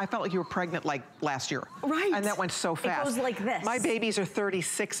like I felt like you were pregnant like last year. Right. And that went so fast. It goes like this. My babies are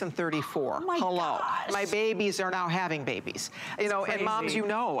 36 and 34. Oh my gosh. My babies are now having babies. You know, and moms, you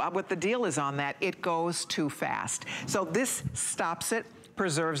know what the deal is on that. It goes too fast. So this stops it,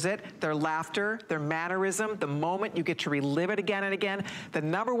 preserves it, their laughter, their mannerism, the moment you get to relive it again and again. The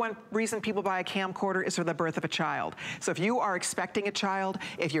 #1 reason people buy a camcorder is for the birth of a child. So if you are expecting a child,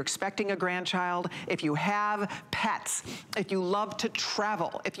 if you're expecting a grandchild, if you have pets, if you love to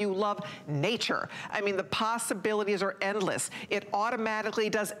travel, if you love nature, I mean, the possibilities are endless. It automatically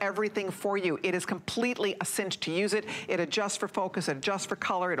does everything for you. It is completely a cinch to use it. It adjusts for focus, it adjusts for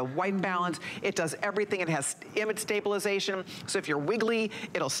color, it'll white balance, it does everything. It has image stabilization, so if you're wiggly,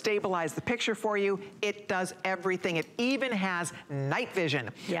 it'll stabilize the picture for you. It does everything. It even has night vision,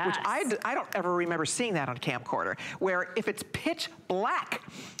 which I don't ever remember seeing that on a camcorder, where if it's pitch black,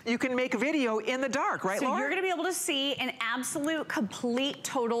 you can make video in the dark, right, Laura? So you're gonna be able to see an absolute, complete,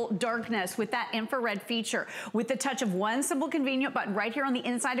 total darkness with that infrared feature, with the touch of one simple, convenient button right here on the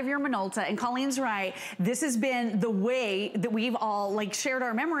inside of your Minolta. And Colleen's right, this has been the way that we've all shared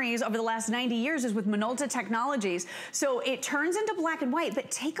our memories over the last 90 years is with Minolta technologies. So it turns into black and white, but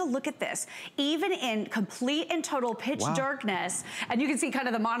take a look at this. Even in complete and total pitch darkness, and you can see kind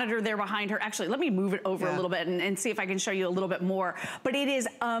of the monitor there behind her. Actually, let me move it over a little bit and see if I can show you a little bit more. But it is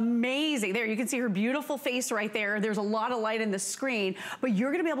amazing. There, you can see her beautiful face right there. There's a lot of light in the screen, but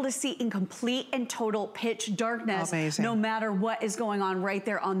you're gonna be able to see in complete and total pitch darkness, no matter what is going on right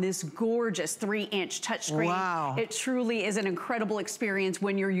there on this gorgeous 3-inch touchscreen. Wow. It truly is an incredible experience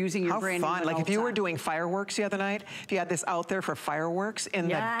when you're using your brand new Minolta. Like if you were doing fireworks the other night, if you had this out there for fireworks, fireworks in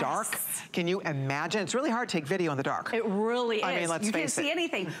the dark. Can you imagine? It's really hard to take video in the dark. It really is. I mean, let's face it. You can't see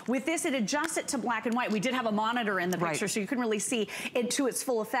anything. With this, it adjusts it to black and white. We did have a monitor in the picture, so you couldn't really see it to its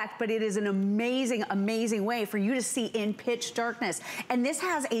full effect, but it is an amazing, amazing way for you to see in pitch darkness. And this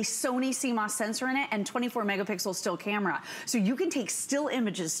has a Sony CMOS sensor in it and 24 megapixel still camera. So you can take still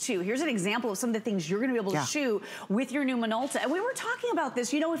images too. Here's an example of some of the things you're gonna be able to shoot with your new Minolta. And we were talking about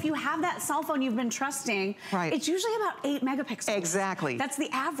this, you know, if you have that cell phone you've been trusting, it's usually about 8 megapixels. Exactly. That's the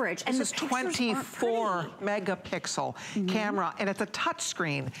average. And this is 24 megapixel camera, and it's a touch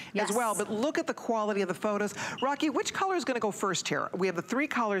screen as well. But look at the quality of the photos. Rocky, which color is gonna go first here? We have the 3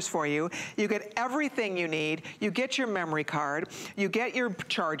 colors for you. You get everything you need. You get your memory card. You get your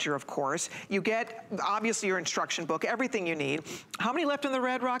charger, of course. You get, obviously, your instruction book, everything you need. How many left in the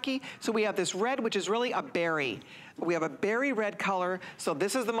red, Rocky? So we have this red, which is really a berry. We have a berry red color, so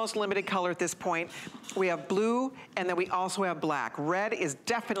this is the most limited color at this point. We have blue, and then we also have black. Red is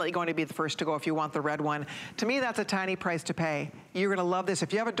definitely going to be the first to go if you want the red one. To me, that's a tiny price to pay. You're gonna love this.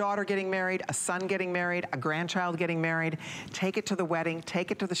 If you have a daughter getting married, a son getting married, a grandchild getting married, take it to the wedding, take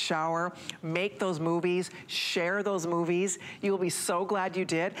it to the shower, make those movies, share those movies. You'll be so glad you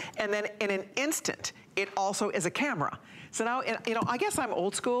did. And then in an instant, it also is a camera. So now, you know, I guess I'm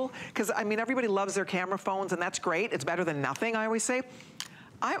old school, because I mean, everybody loves their camera phones, and that's great. It's better than nothing, I always say.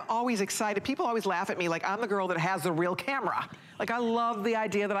 I'm always excited. People always laugh at me like I'm the girl that has the real camera. Like, I love the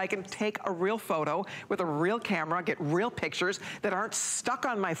idea that I can take a real photo with a real camera, get real pictures that aren't stuck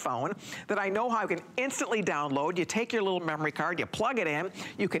on my phone, that I know how I can instantly download. You take your little memory card, you plug it in,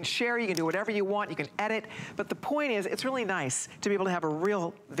 you can share, you can do whatever you want, you can edit. But the point is, it's really nice to be able to have a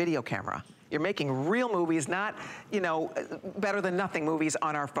real video camera. You're making real movies, not, you know, better than nothing movies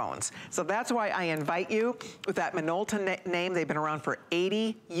on our phones. So that's why I invite you with that Minolta name. They've been around for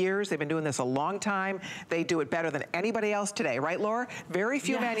 80 years. They've been doing this a long time. They do it better than anybody else today, right, Laura? Very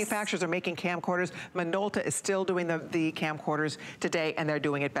few manufacturers are making camcorders. Minolta is still doing the camcorders today, and they're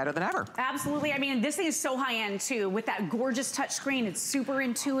doing it better than ever. Absolutely. I mean, this thing is so high-end, too. With that gorgeous touch screen, it's super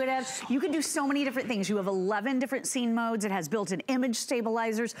intuitive. You can do so many different things. You have 11 different scene modes. It has built-in image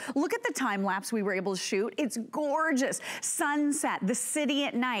stabilizers. Look at the time lapse we were able to shoot. It's gorgeous. Sunset, the city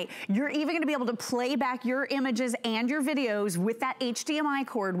at night. You're even gonna be able to play back your images and your videos with that HDMI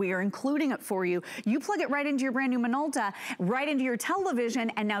cord. We are including it for you. You plug it right into your brand new Minolta, right into your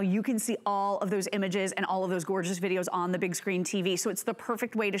television, and now you can see all of those images and all of those gorgeous videos on the big screen TV. So it's the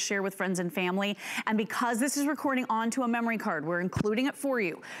perfect way to share with friends and family. And because this is recording onto a memory card, we're including it for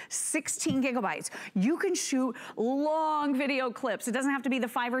you. 16 gigabytes. You can shoot long video clips. It doesn't have to be the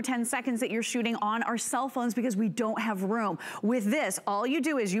 5 or 10 seconds that you're shooting on our cell phones because we don't have room. With this, all you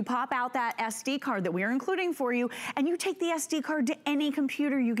do is you pop out that SD card that we are including for you, and you take the SD card to any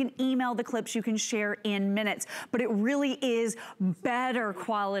computer. You can email the clips, you can share in minutes. But it really is better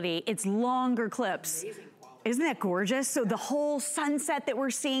quality. It's longer clips. Isn't that gorgeous? So the whole sunset that we're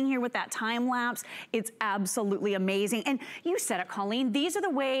seeing here with that time lapse, it's absolutely amazing. And you said it, Colleen, these are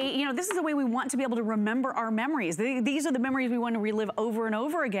the way, you know, this is the way we want to be able to remember our memories. These are the memories we want to relive over and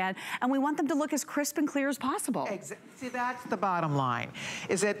over again, and we want them to look as crisp and clear as possible. See, that's the bottom line,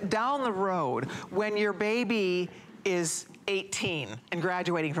 is that down the road, when your baby is 18 and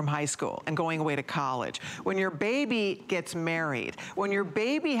graduating from high school and going away to college, when your baby gets married, when your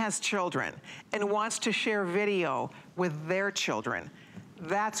baby has children and wants to share video with their children,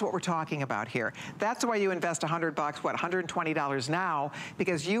 that's what we're talking about here. That's why you invest $100, what, $120 now,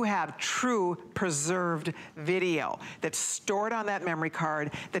 because you have true preserved video that's stored on that memory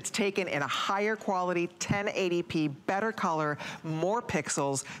card, that's taken in a higher quality, 1080p, better color, more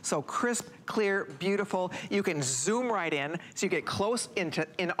pixels, so crisp, clear, beautiful. You can zoom right in, so you get close in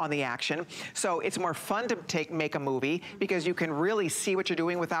on the action. So it's more fun to make a movie because you can really see what you're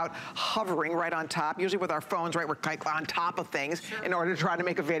doing without hovering right on top. Usually with our phones, right, we're like on top of things in order to try to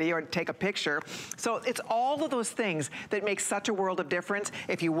make a video or take a picture. So it's all of those things that make such a world of difference.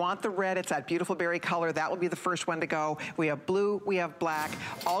 If you want the red, it's that beautiful berry color. That will be the first one to go. We have blue, we have black.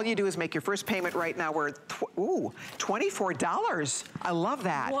 All you do is make your first payment right now. We're, $24. I love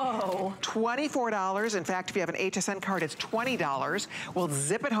that. Whoa. $24. In fact, if you have an HSN card, it's $20. We'll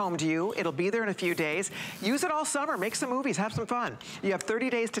zip it home to you. It'll be there in a few days. Use it all summer. Make some movies. Have some fun. You have 30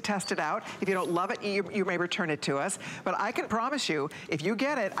 days to test it out. If you don't love it, you may return it to us. But I can promise you, if if you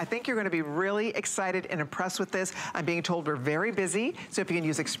get it, I think you're gonna be really excited and impressed with this. I'm being told we're very busy, so if you can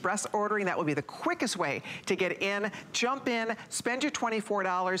use express ordering, that will be the quickest way to get in. Jump in, spend your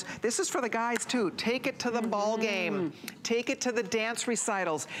 $24. This is for the guys too. Take it to the ball game. Take it to the dance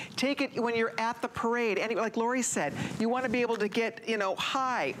recitals. Take it when you're at the parade. And like Lori said, you wanna be able to get, you know,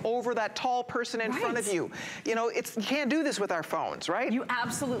 high over that tall person in front of you. You know, you can't do this with our phones, right? You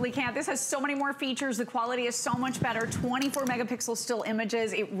absolutely can't. This has so many more features. The quality is so much better. 24 megapixel still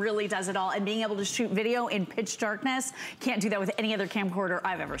images. It really does it all. And being able to shoot video in pitch darkness, can't do that with any other camcorder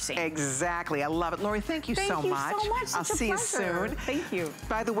I've ever seen. Exactly. I love it. Lori, thank you so much. Thank you so much. I'll see you soon. Thank you.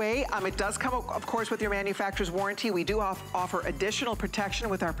 By the way, it does come, of course, with your manufacturer's warranty. We do offer additional protection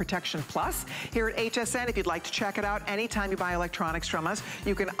with our Protection Plus here at HSN. If you'd like to check it out, anytime you buy electronics from us,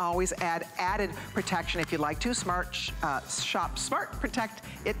 you can always add added protection if you'd like to. Shop smart, protect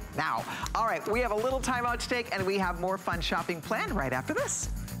it now. All right, we have a little time out to take, and we have more fun shopping planned right after this.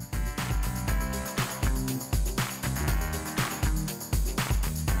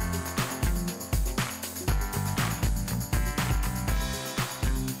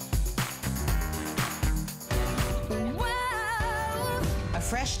 A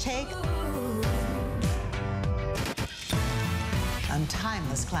fresh take on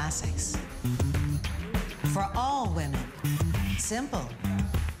timeless classics. For all women, simple,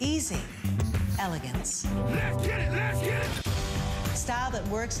 easy, elegance. Let's get it, let's get it! Style that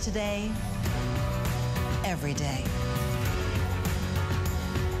works today, every day.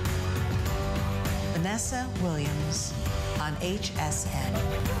 Vanessa Williams on HSN.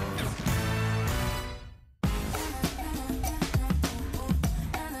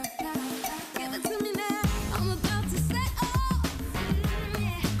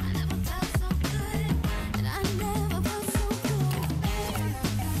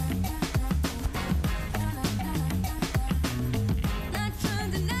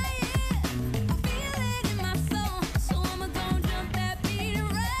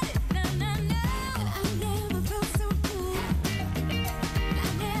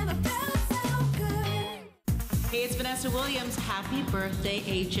 Williams, happy birthday,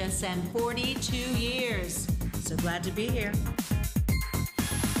 HSN, 42 years. So glad to be here.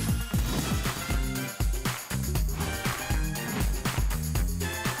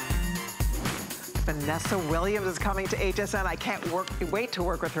 Vanessa Williams is coming to HSN. I can't wait to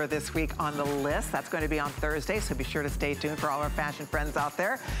work with her this week on the list. That's going to be on Thursday, so be sure to stay tuned for all our fashion friends out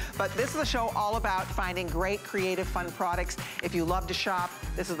there. But this is a show all about finding great, creative, fun products. If you love to shop,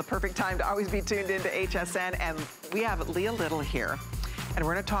 this is the perfect time to always be tuned into HSN. And we have Leah Little here, and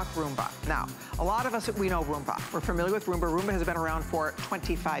we're going to talk Roomba. Now, a lot of us, we know Roomba. We're familiar with Roomba. Roomba has been around for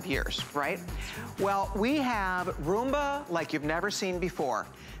 25 years, right? Well, we have Roomba like you've never seen before.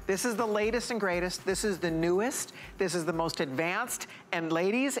 This is the latest and greatest. This is the newest. This is the most advanced. And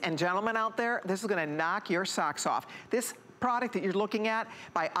ladies and gentlemen out there, this is gonna knock your socks off. This product that you're looking at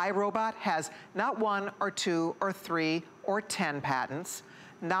by iRobot has not 1 or 2 or 3 or 10 patents,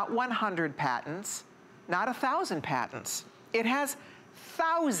 not 100 patents, not 1,000 patents. It has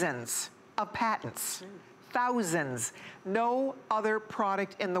thousands of patents. Thousands. No other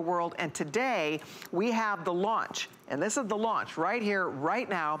product in the world. And today we have the launch, and this is the launch right here, right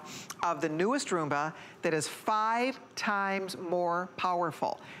now, of the newest Roomba that is 5 times more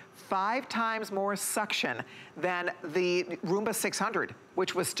powerful, 5 times more suction than the Roomba 600,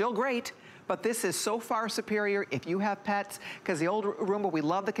 which was still great. But this is so far superior if you have pets, because the old Roomba, we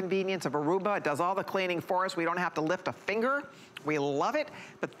love the convenience of a Roomba. It does all the cleaning for us. We don't have to lift a finger. We love it.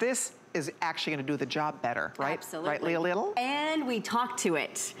 But this is actually going to do the job better, right? Absolutely. Right, Leah Little? And we talk to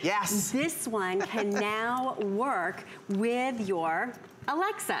it. Yes. This one can now work with your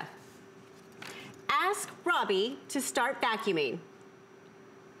Alexa. Ask Robbie to start vacuuming.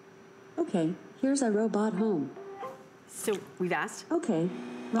 Okay, here's our robot home. So we've asked. Okay,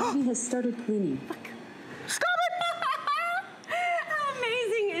 Robbie has started cleaning. Stop it! How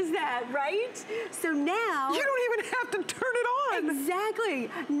amazing is that, right? So now... You don't even have to turn it on. Exactly.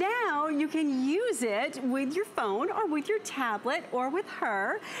 Now you can use it with your phone or with your tablet or with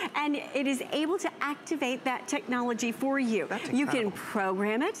her, and it is able to activate that technology for you. You can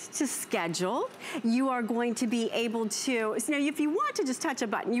program it to schedule. You are going to be able to, so now if you want to just touch a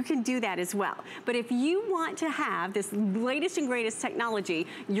button, you can do that as well. But if you want to have this latest and greatest technology,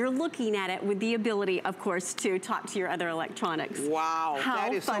 you're looking at it with the ability, of course, to talk to your other electronics. Wow. How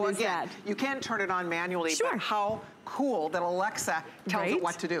that is fun so, is again, that? you can turn it on manually, but how cool that Alexa tells it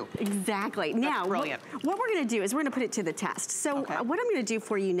what to do. Exactly. That's now, brilliant. What we're gonna do is we're gonna put it to the test. So what I'm gonna do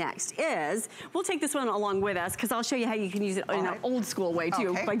for you next is, we'll take this one along with us because I'll show you how you can use it in an old school way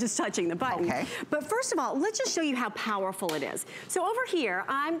too, by just touching the button. But first of all, let's just show you how powerful it is. So over here,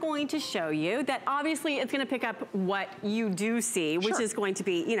 I'm going to show you that obviously it's gonna pick up what you do see, which is going to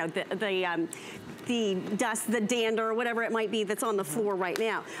be, you know, the dust, the dander, whatever it might be that's on the floor right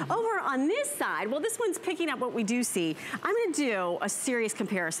now. Over on this side, well, this one's picking up what we do see. I'm gonna do a serious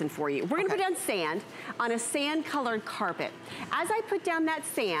comparison for you. We're gonna put down sand on a sand-colored carpet. As I put down that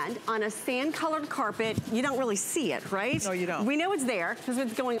sand on a sand-colored carpet, you don't really see it, right? No, you don't. We know it's there because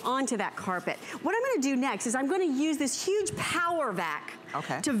it's going onto that carpet. What I'm gonna do next is I'm gonna use this huge power vac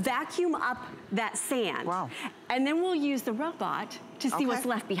to vacuum up that sand. Wow. And then we'll use the robot to see what's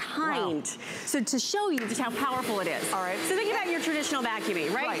left behind. So to show you just how powerful it is. All right. So think about your traditional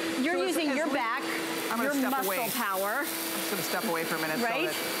vacuuming, right? You're using your back, your muscle power. I'm just gonna step away for a minute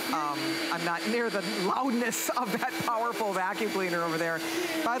right? so that I'm not near the loudness of that powerful vacuum cleaner over there.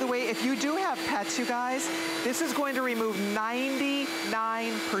 By the way, if you do have pets, you guys, this is going to remove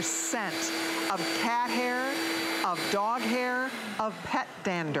 99% of cat hair, of dog hair, of pet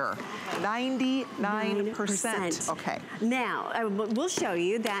dander. 99%. Okay. Now, we'll show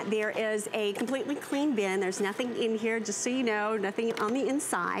you that there is a completely clean bin. There's nothing in here, just so you know, nothing on the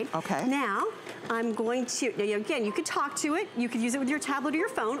inside. Okay. Now, I'm going to, again, you could talk to it, you could use it with your tablet or your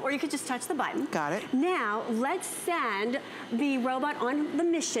phone, or you could just touch the button. Got it. Now, let's send the robot on the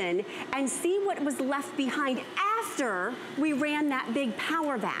mission and see what was left behind after we ran that big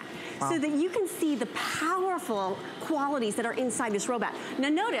power vac. So that you can see the powerful qualities that are inside this robot. Now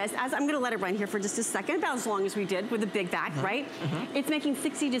notice, as I'm gonna let it run here for just a second, about as long as we did with the big vac, right? It's making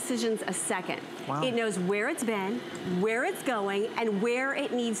 60 decisions a second. Wow. It knows where it's been, where it's going, and where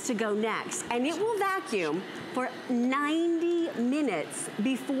it needs to go next. And it will vacuum for 90 minutes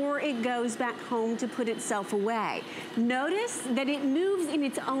before it goes back home to put itself away. Notice that it moves in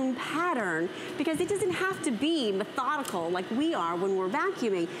its own pattern because it doesn't have to be methodical like we are when we're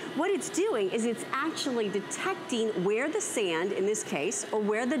vacuuming. What it's doing is it's actually detecting where the sand, in this case, or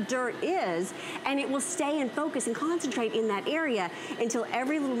where the dirt is, and it will stay and focus and concentrate in that area until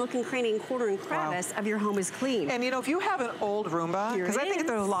every little nook and cranny and corner and crevice of your home is clean. And you know, if you have an old Roomba, because I think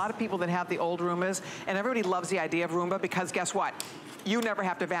there's a lot of people that have the old Roombas, and everybody loves the idea of Roomba because guess what? You never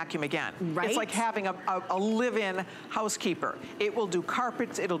have to vacuum again. Right. It's like having a live-in housekeeper. It will do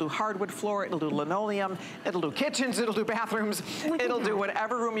carpets, it'll do hardwood floor, it'll do linoleum, it'll do kitchens, it'll do bathrooms, it'll do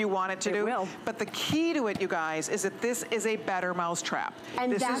whatever room you want it to do. Will. But the key to it, you guys, is that this is a better mousetrap.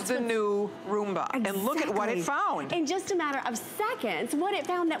 And this is the new Roomba. Exactly. And look at what it found. In just a matter of seconds, what it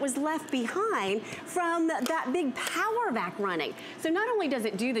found that was left behind from that big power vac running. So not only does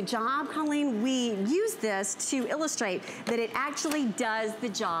it do the job, Colleen, we use this to illustrate that it actually does the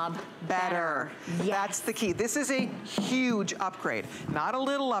job better. Yes. That's the key. This is a huge upgrade, not a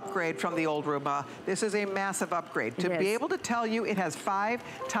little upgrade from the old Roomba. This is a massive upgrade. To be able to tell you it has 5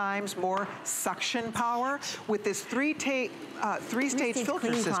 times more suction power with this three-stage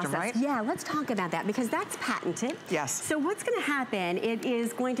filter system, right? Yeah, let's talk about that because that's patented. Yes. So what's gonna happen, it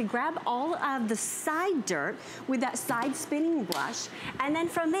is going to grab all of the side dirt with that side spinning brush, and then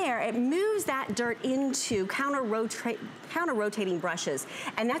from there, it moves that dirt into counter-rotating brushes,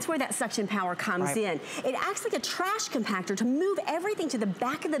 and that's where that suction power comes in. It acts like a trash compactor to move everything to the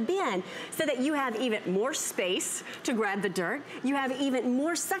back of the bin so that you have even more space to grab the dirt. You have even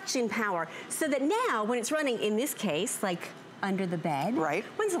more suction power so that now when it's running, in this case, like under the bed. Right.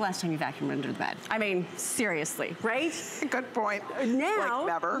 When's the last time you vacuumed under the bed? I mean, seriously, right? Good point. Now, like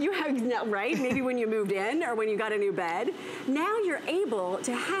never. You have, right? Maybe when you moved in or when you got a new bed. Now you're able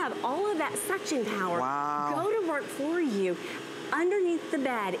to have all of that suction power go to work for you underneath the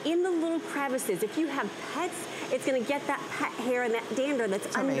bed, in the little crevices. If you have pets, it's gonna get that pet hair and that dander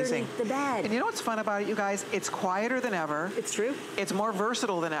that's underneath the bed. And you know what's fun about it, you guys? It's quieter than ever. It's true. It's more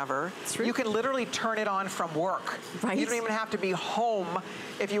versatile than ever. It's true. You can literally turn it on from work. Right. You don't even have to be home.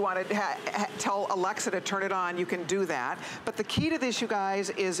 If you want to tell Alexa to turn it on, you can do that. But the key to this, you guys,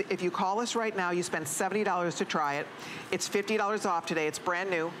 is if you call us right now, you spend $70 to try it. It's $50 off today. It's brand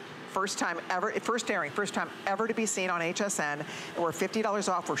new. First time ever, first airing, first time ever to be seen on HSN. And we're $50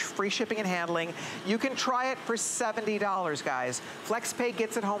 off for free shipping and handling. You can try it for $70, guys. FlexPay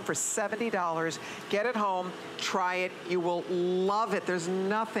gets it home for $70. Get it home, try it. You will love it. There's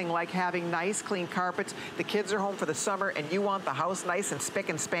nothing like having nice, clean carpets. The kids are home for the summer and you want the house nice and spick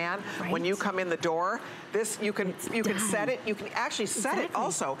and span when you come in the door. This, you can set it, you can actually set it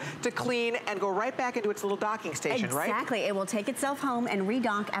also to clean and go right back into its little docking station, right? Exactly. It will take itself home and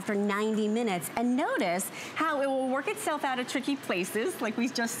redock after 90 minutes. And notice how it will work itself out of tricky places, like we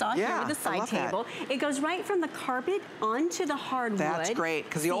just saw here with the side table. It goes right from the carpet onto the hardwood. That's great,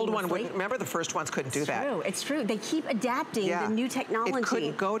 because the old one wouldn't, remember the first ones couldn't do that. It's true. They keep adapting the new technology. It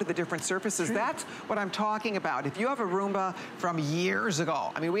couldn't go to the different surfaces. That's what I'm talking about. If you have a Roomba from years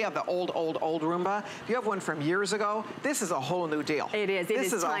ago, I mean, we have the old Roomba. If you have one from years ago, this is a whole new deal. It is. It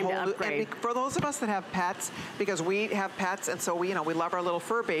is time to upgrade. And for those of us that have pets, because we have pets, and so we love our little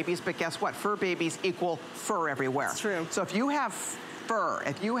fur babies, but guess what? Fur babies equal fur everywhere. It's true. So if you have fur,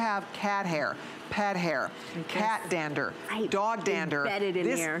 if you have cat hair, pet hair, cat dander, dog dander,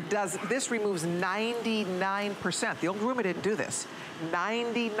 this removes 99%. The old Roomba didn't do this.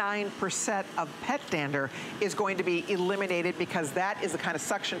 99% of pet dander is going to be eliminated because that is the kind of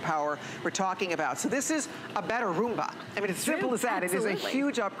suction power we're talking about. So this is a better Roomba. I mean, it's simple as that. Absolutely. It is a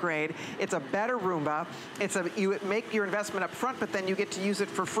huge upgrade. It's a better Roomba. You make your investment up front, but then you get to use it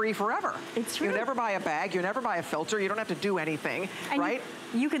for free forever. It's true. You never buy a bag. You never buy a filter. You don't have to do anything, right?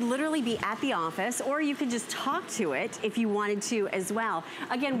 You could literally be at the office, or you could just talk to it if you wanted to as well.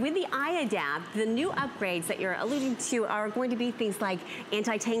 Again, with the iAdapt, the new upgrades that you're alluding to are going to be things like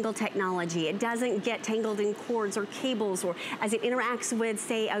anti-tangle technology. It doesn't get tangled in cords or cables, or as it interacts with,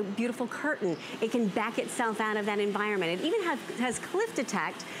 say, a beautiful curtain, it can back itself out of that environment. It even has cliff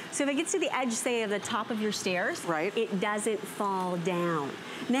detect, so if it gets to the edge, say, of the top of your stairs, it doesn't fall down.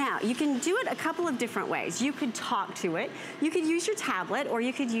 Now, you can do it a couple of different ways. You could talk to it, you could use your tablet, or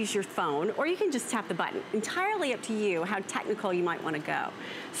you could use your phone, or you can just tap the button. Entirely up to you how technical you might want to go.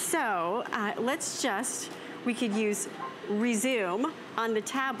 So we could use resume on the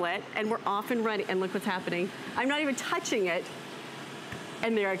tablet, and we're off and running, and look what's happening. I'm not even touching it,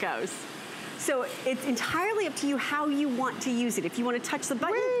 and there it goes. So it's entirely up to you how you want to use it. If you want to touch the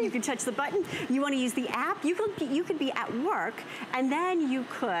button, you can touch the button. You want to use the app, you could be at work, and then you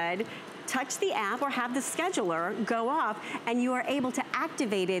could touch the app or have the scheduler go off, and you are able to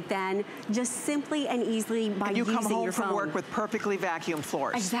activate it then just simply and easily by using your phone. You come home from work with perfectly vacuumed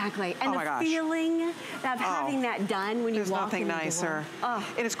floors. Exactly. And the feeling of having that done when you walk in the door. There's nothing nicer.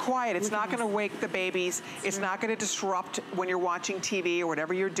 And it's quiet. It's not going to wake the babies. It's not going to disrupt when you're watching TV or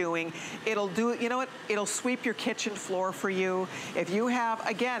whatever you're doing. It'll do, you know what? It'll sweep your kitchen floor for you. If you have,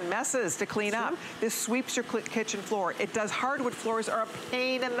 again, messes to clean up, this sweeps your kitchen floor. It does. Hardwood floors are a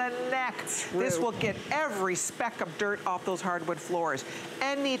pain in the neck. This will get every speck of dirt off those hardwood floors.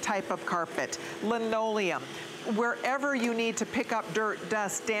 Any type of carpet, linoleum, wherever you need to pick up dirt,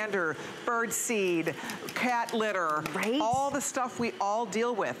 dust, dander, bird seed, cat litter, all the stuff we all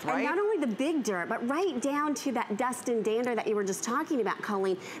deal with, right? And not only the big dirt, but right down to that dust and dander that you were just talking about,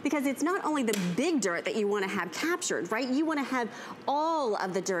 Colleen, because it's not only the big dirt that you want to have captured, right? You want to have all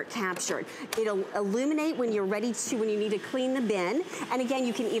of the dirt captured. It'll illuminate when you're ready to, when you need to clean the bin. And again,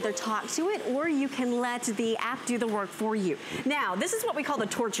 you can either talk to it or you can let the app do the work for you. Now, this is what we call the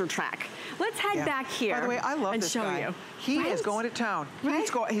torture track. Let's head back here. By the way, I love and this show guy. You. He is going to town.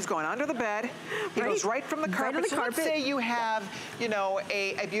 He's going under the bed. He goes right from the carpet. So let's say you have, you know,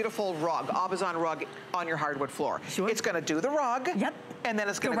 a beautiful rug, Abazan rug on your hardwood floor. It's going to do the rug. And then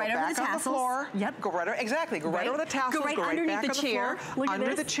it's going to go back on the floor. Go right over, exactly. Go right over the tassels. Go right underneath the chair.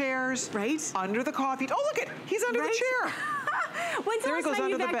 Under the chairs. Under the coffee. Oh, look it. He's under the chair. There he goes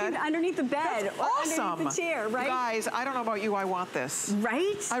under the bed. Underneath the bed. That's awesome. Underneath the chair, right? Guys, I don't know about you, I want this.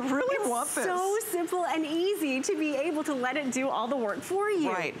 Right? I really want this. So simple and easy to be able to let it do all the work for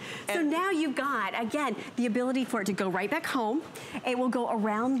you. Right. So now you've got, again, the ability for it to go right back home. It will go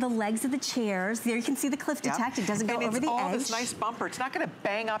around the legs of the chairs. There you can see the cliff detect. It doesn't go over the edge. And it's all this nice bumper. It's not going to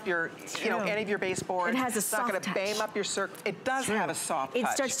bang up your, you know, any of your baseboards. It has a soft touch. It's not going to bang up your circ. It does have a soft touch. It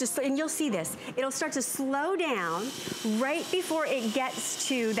starts to, and you'll see this. It'll start to slow down right before it gets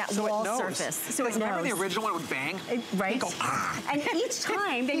to that wall surface. So it knows. Remember the original one would bang? Right. And each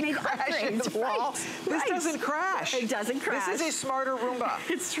time they made upgrades. The wall. This doesn't crash. It doesn't crash. This is a smarter Roomba.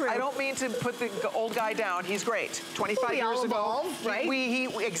 It's true. I don't mean to put the old guy down. He's great. 25 years ago. Right?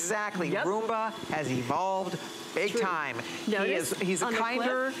 Exactly. Roomba has evolved big time. He's a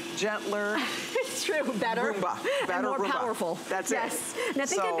kinder, gentler. It's true. Better. Roomba. And more Roomba. Powerful. That's it. Now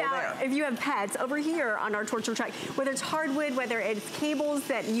think about if you have pets over here on our torture track, whether it's hardwood, whether it's cables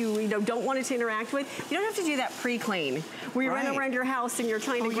that you don't want it to interact with, you don't have to do that pre-clean where you run around your house and you're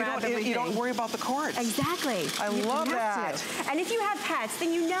trying to grab everything. You don't worry about the cords. Exactly. I love that. And if you have pets,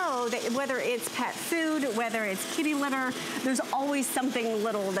 then you know that whether it's pet food, whether it's kitty litter, there's always something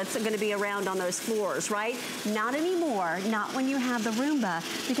little that's going to be around on those floors, right? Not anymore, not when you have the Roomba,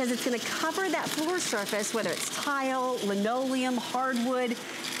 because it's going to cover that floor surface, whether it's tile, linoleum, hardwood,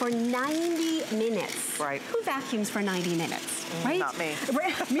 for 90 minutes. Right. Who vacuums for 90 minutes, right? Not me.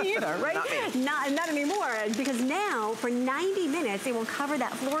 Me either, right? Not me. Not anymore, because now for 90 minutes, it will cover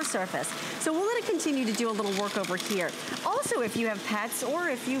that floor surface. So we'll let it continue to do a little work over here. Also, if you have pets, or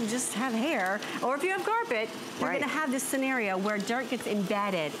if you just have hair, or if you have carpet, you're gonna have this scenario where dirt gets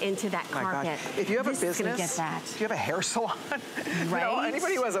embedded into that carpet. If you have a business, get that. if you have a hair salon, right? You know,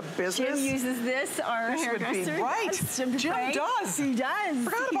 anybody who has a business. Jim uses this, our hairdresser. Right. Jim does. He does.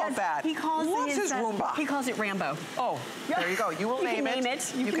 Forgot about that. He calls his Roomba? He calls it Rambo. Oh, there you go. You will name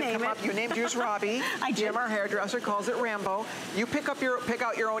it. You can come up. You named yours Robbie. Jim, our hairdresser, calls it Rambo. You pick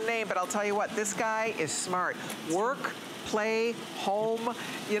out your own name, but I'll tell you what, this guy is smart. Work, play, home.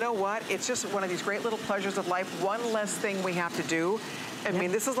 You know what? It's just one of these great little pleasures of life. One less thing we have to do. I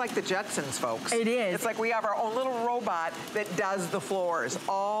mean, this is like the Jetsons, folks. It is. It's like we have our own little robot that does the floors.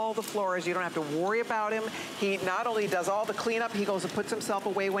 All the floors. You don't have to worry about him. He not only does all the cleanup, he goes and puts himself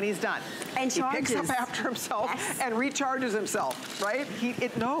away when he's done. And he picks up after himself and recharges himself, right?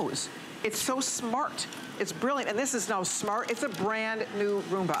 It knows. It's so smart. It's brilliant, and this is now smart. It's a brand new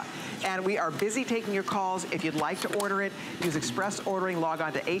Roomba, and we are busy taking your calls. If you'd like to order it, use express ordering. Log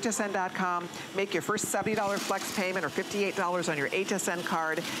on to hsn.com, make your first $70 flex payment or $58 on your HSN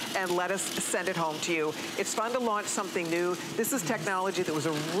card, and let us send it home to you. It's fun to launch something new. This is technology that was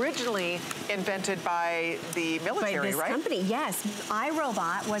originally invented by the military, by this company, yes.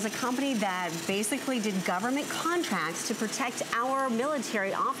 iRobot was a company that basically did government contracts to protect our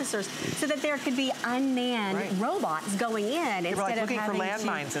military officers so that there could be unmanned robots going in instead of looking for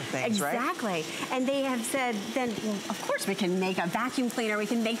landmines and things, right? Exactly. And they have said, then, well, of course we can make a vacuum cleaner, we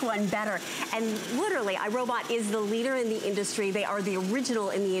can make one better. And literally, iRobot is the leader in the industry. They are the original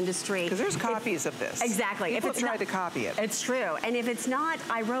in the industry. Because there's copies of this. Exactly. People tried to copy it. It's true. And if it's not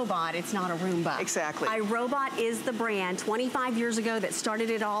iRobot, it's not a Roomba. Exactly. iRobot is the brand 25 years ago that started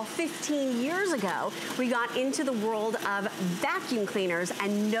it all. 15 years ago, we got into the world of vacuum cleaners,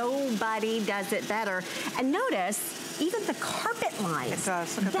 and nobody does it better. And notice, even the carpet lines. It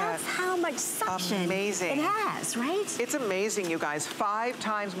does. Look at that. That's how much suction it has, right? It's amazing, you guys. 5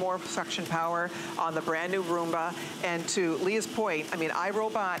 times more suction power on the brand new Roomba. And to Leah's point, I mean,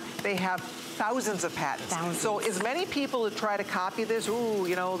 iRobot, they have thousands of patents. So as many people who try to copy this, ooh,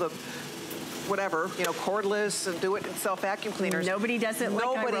 you know, the whatever, you know, cordless and do it in self-vacuum cleaners. Nobody does it like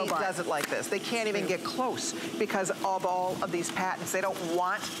iRobot. Nobody does it like this. They can't even get close because of all of these patents. They don't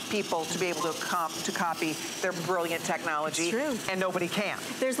want people to be able to copy their brilliant technology. It's true. And nobody can.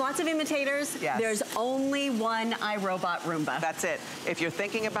 There's lots of imitators. Yes. There's only one iRobot Roomba. That's it. If you're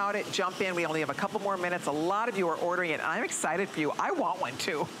thinking about it, jump in. We only have a couple more minutes. A lot of you are ordering it. I'm excited for you. I want one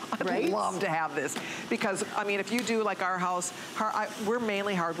too. I'd love to have this because, I mean, if you do like our house, we're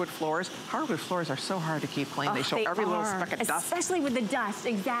mainly hardwood floors. Hardwood floors are so hard to keep clean. They show every little speck of dust. Especially with the dust,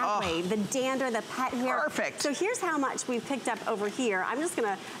 exactly. The dander, the pet hair. Perfect. So here's how much we've picked up over here. I'm just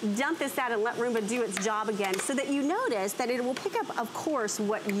gonna dump this out and let Roomba do its job again so that you notice that it will pick up, of course,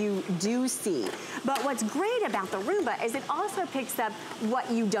 what you do see. But what's great about the Roomba is it also picks up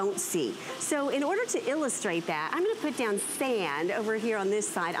what you don't see. So in order to illustrate that, I'm gonna put down sand over here on this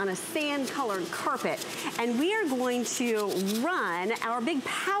side on a sand-colored carpet. And we are going to run our big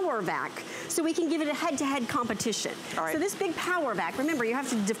power vac so we can give it a head-to-head competition. So this big power vac, remember, you have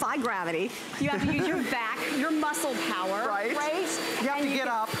to defy gravity. You have to use your back, your muscle power, right? You have to get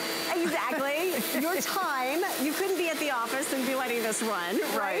up. Exactly. Your time. You couldn't be at the office and be letting this run,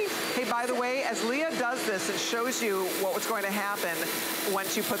 right? Hey, by the way, as Leah does this, it shows you what's going to happen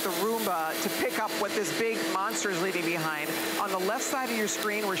once you put the Roomba to pick up what this big monster is leaving behind. On the left side of your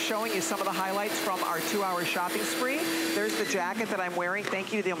screen, we're showing you some of the highlights from our 2-hour shopping spree. There's the jacket that I'm wearing.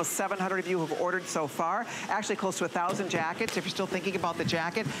 Thank you to the almost 700 of you who've ordered so far. Actually, close to 1,000 jackets. If you're still thinking about the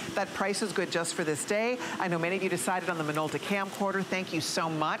jacket, that price is good just for this day. I know many of you decided on the Minolta camcorder. Thank you so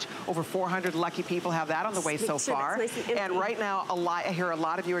much. Over 400 lucky people have that on the way so far. And right now, I hear a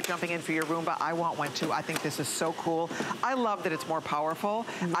lot of you are jumping in for your Roomba. I want one too. I think this is so cool. I love that it's more powerful.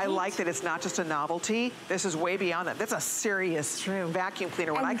 I like that it's not just a novelty. This is way beyond that. That's a serious vacuum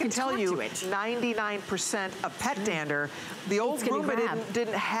cleaner. When I can tell you 99% of pet dander, the old Roomba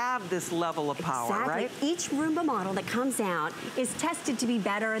didn't have this level of power, right? Each Roomba model that comes out is tested to be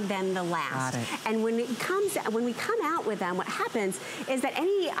better than the last. And when we come out with them, what happens is that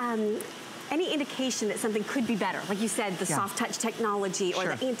any indication that something could be better, like you said, the soft touch technology or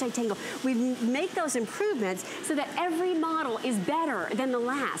the anti-tangle, we make those improvements so that every model is better than the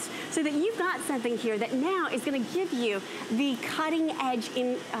last. So that you've got something here that now is gonna give you the cutting edge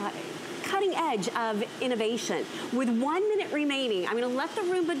cutting edge of innovation. With 1 minute remaining, I'm gonna let the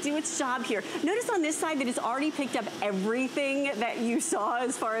Roomba do its job here. Notice on this side that it's already picked up everything that you saw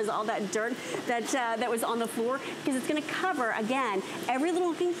as far as all that dirt that was on the floor, because it's gonna cover, again, every little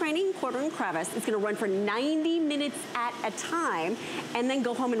nook and cranny, corner and crevice. It's gonna run for 90 minutes at a time and then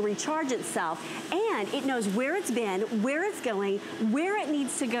go home and recharge itself. And it knows where it's been, where it's going, where it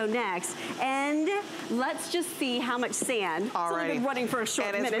needs to go next. And let's just see how much sand. All right. Been running for a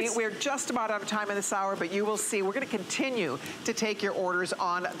short minute. We're just about out of time in this hour, but you will see we're going to continue to take your orders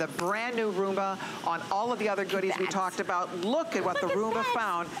on the brand new Roomba, on all of the other goodies we talked about. Look at what the Roomba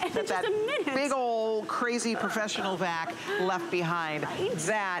found that big old crazy professional vac left behind.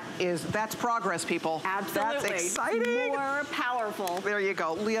 That's progress, people. Absolutely. That's exciting. More powerful. There you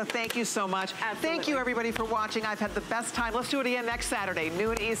go. Leah, thank you so much. Absolutely. Thank you, everybody, for watching. I've had the best time. Let's do it again next Saturday,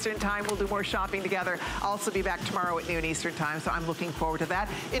 noon Eastern time. We'll do more shopping together. I'll also be back tomorrow at noon Eastern time, so I'm looking forward to that.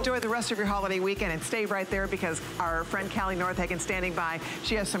 Enjoy the rest of your holiday weekend and stay right there, because our friend Colleen Northagen standing by.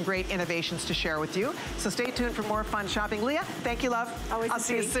 She has some great innovations to share with you. So stay tuned for more fun shopping. Leah, thank you, love. Always I'll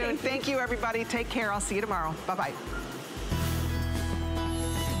see you soon. Thank you, everybody. Take care. I'll see you tomorrow. Bye-bye.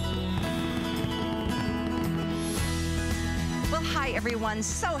 Well, hi, everyone.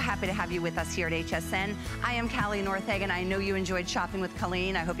 So happy to have you with us here at HSN. I am Colleen Northagen. I know you enjoyed shopping with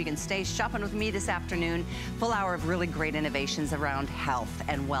Colleen. I hope you can stay shopping with me this afternoon. Full hour of really great innovations around health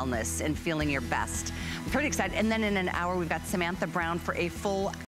and wellness and feeling your best. I'm pretty excited. And then in an hour, we've got Samantha Brown for a full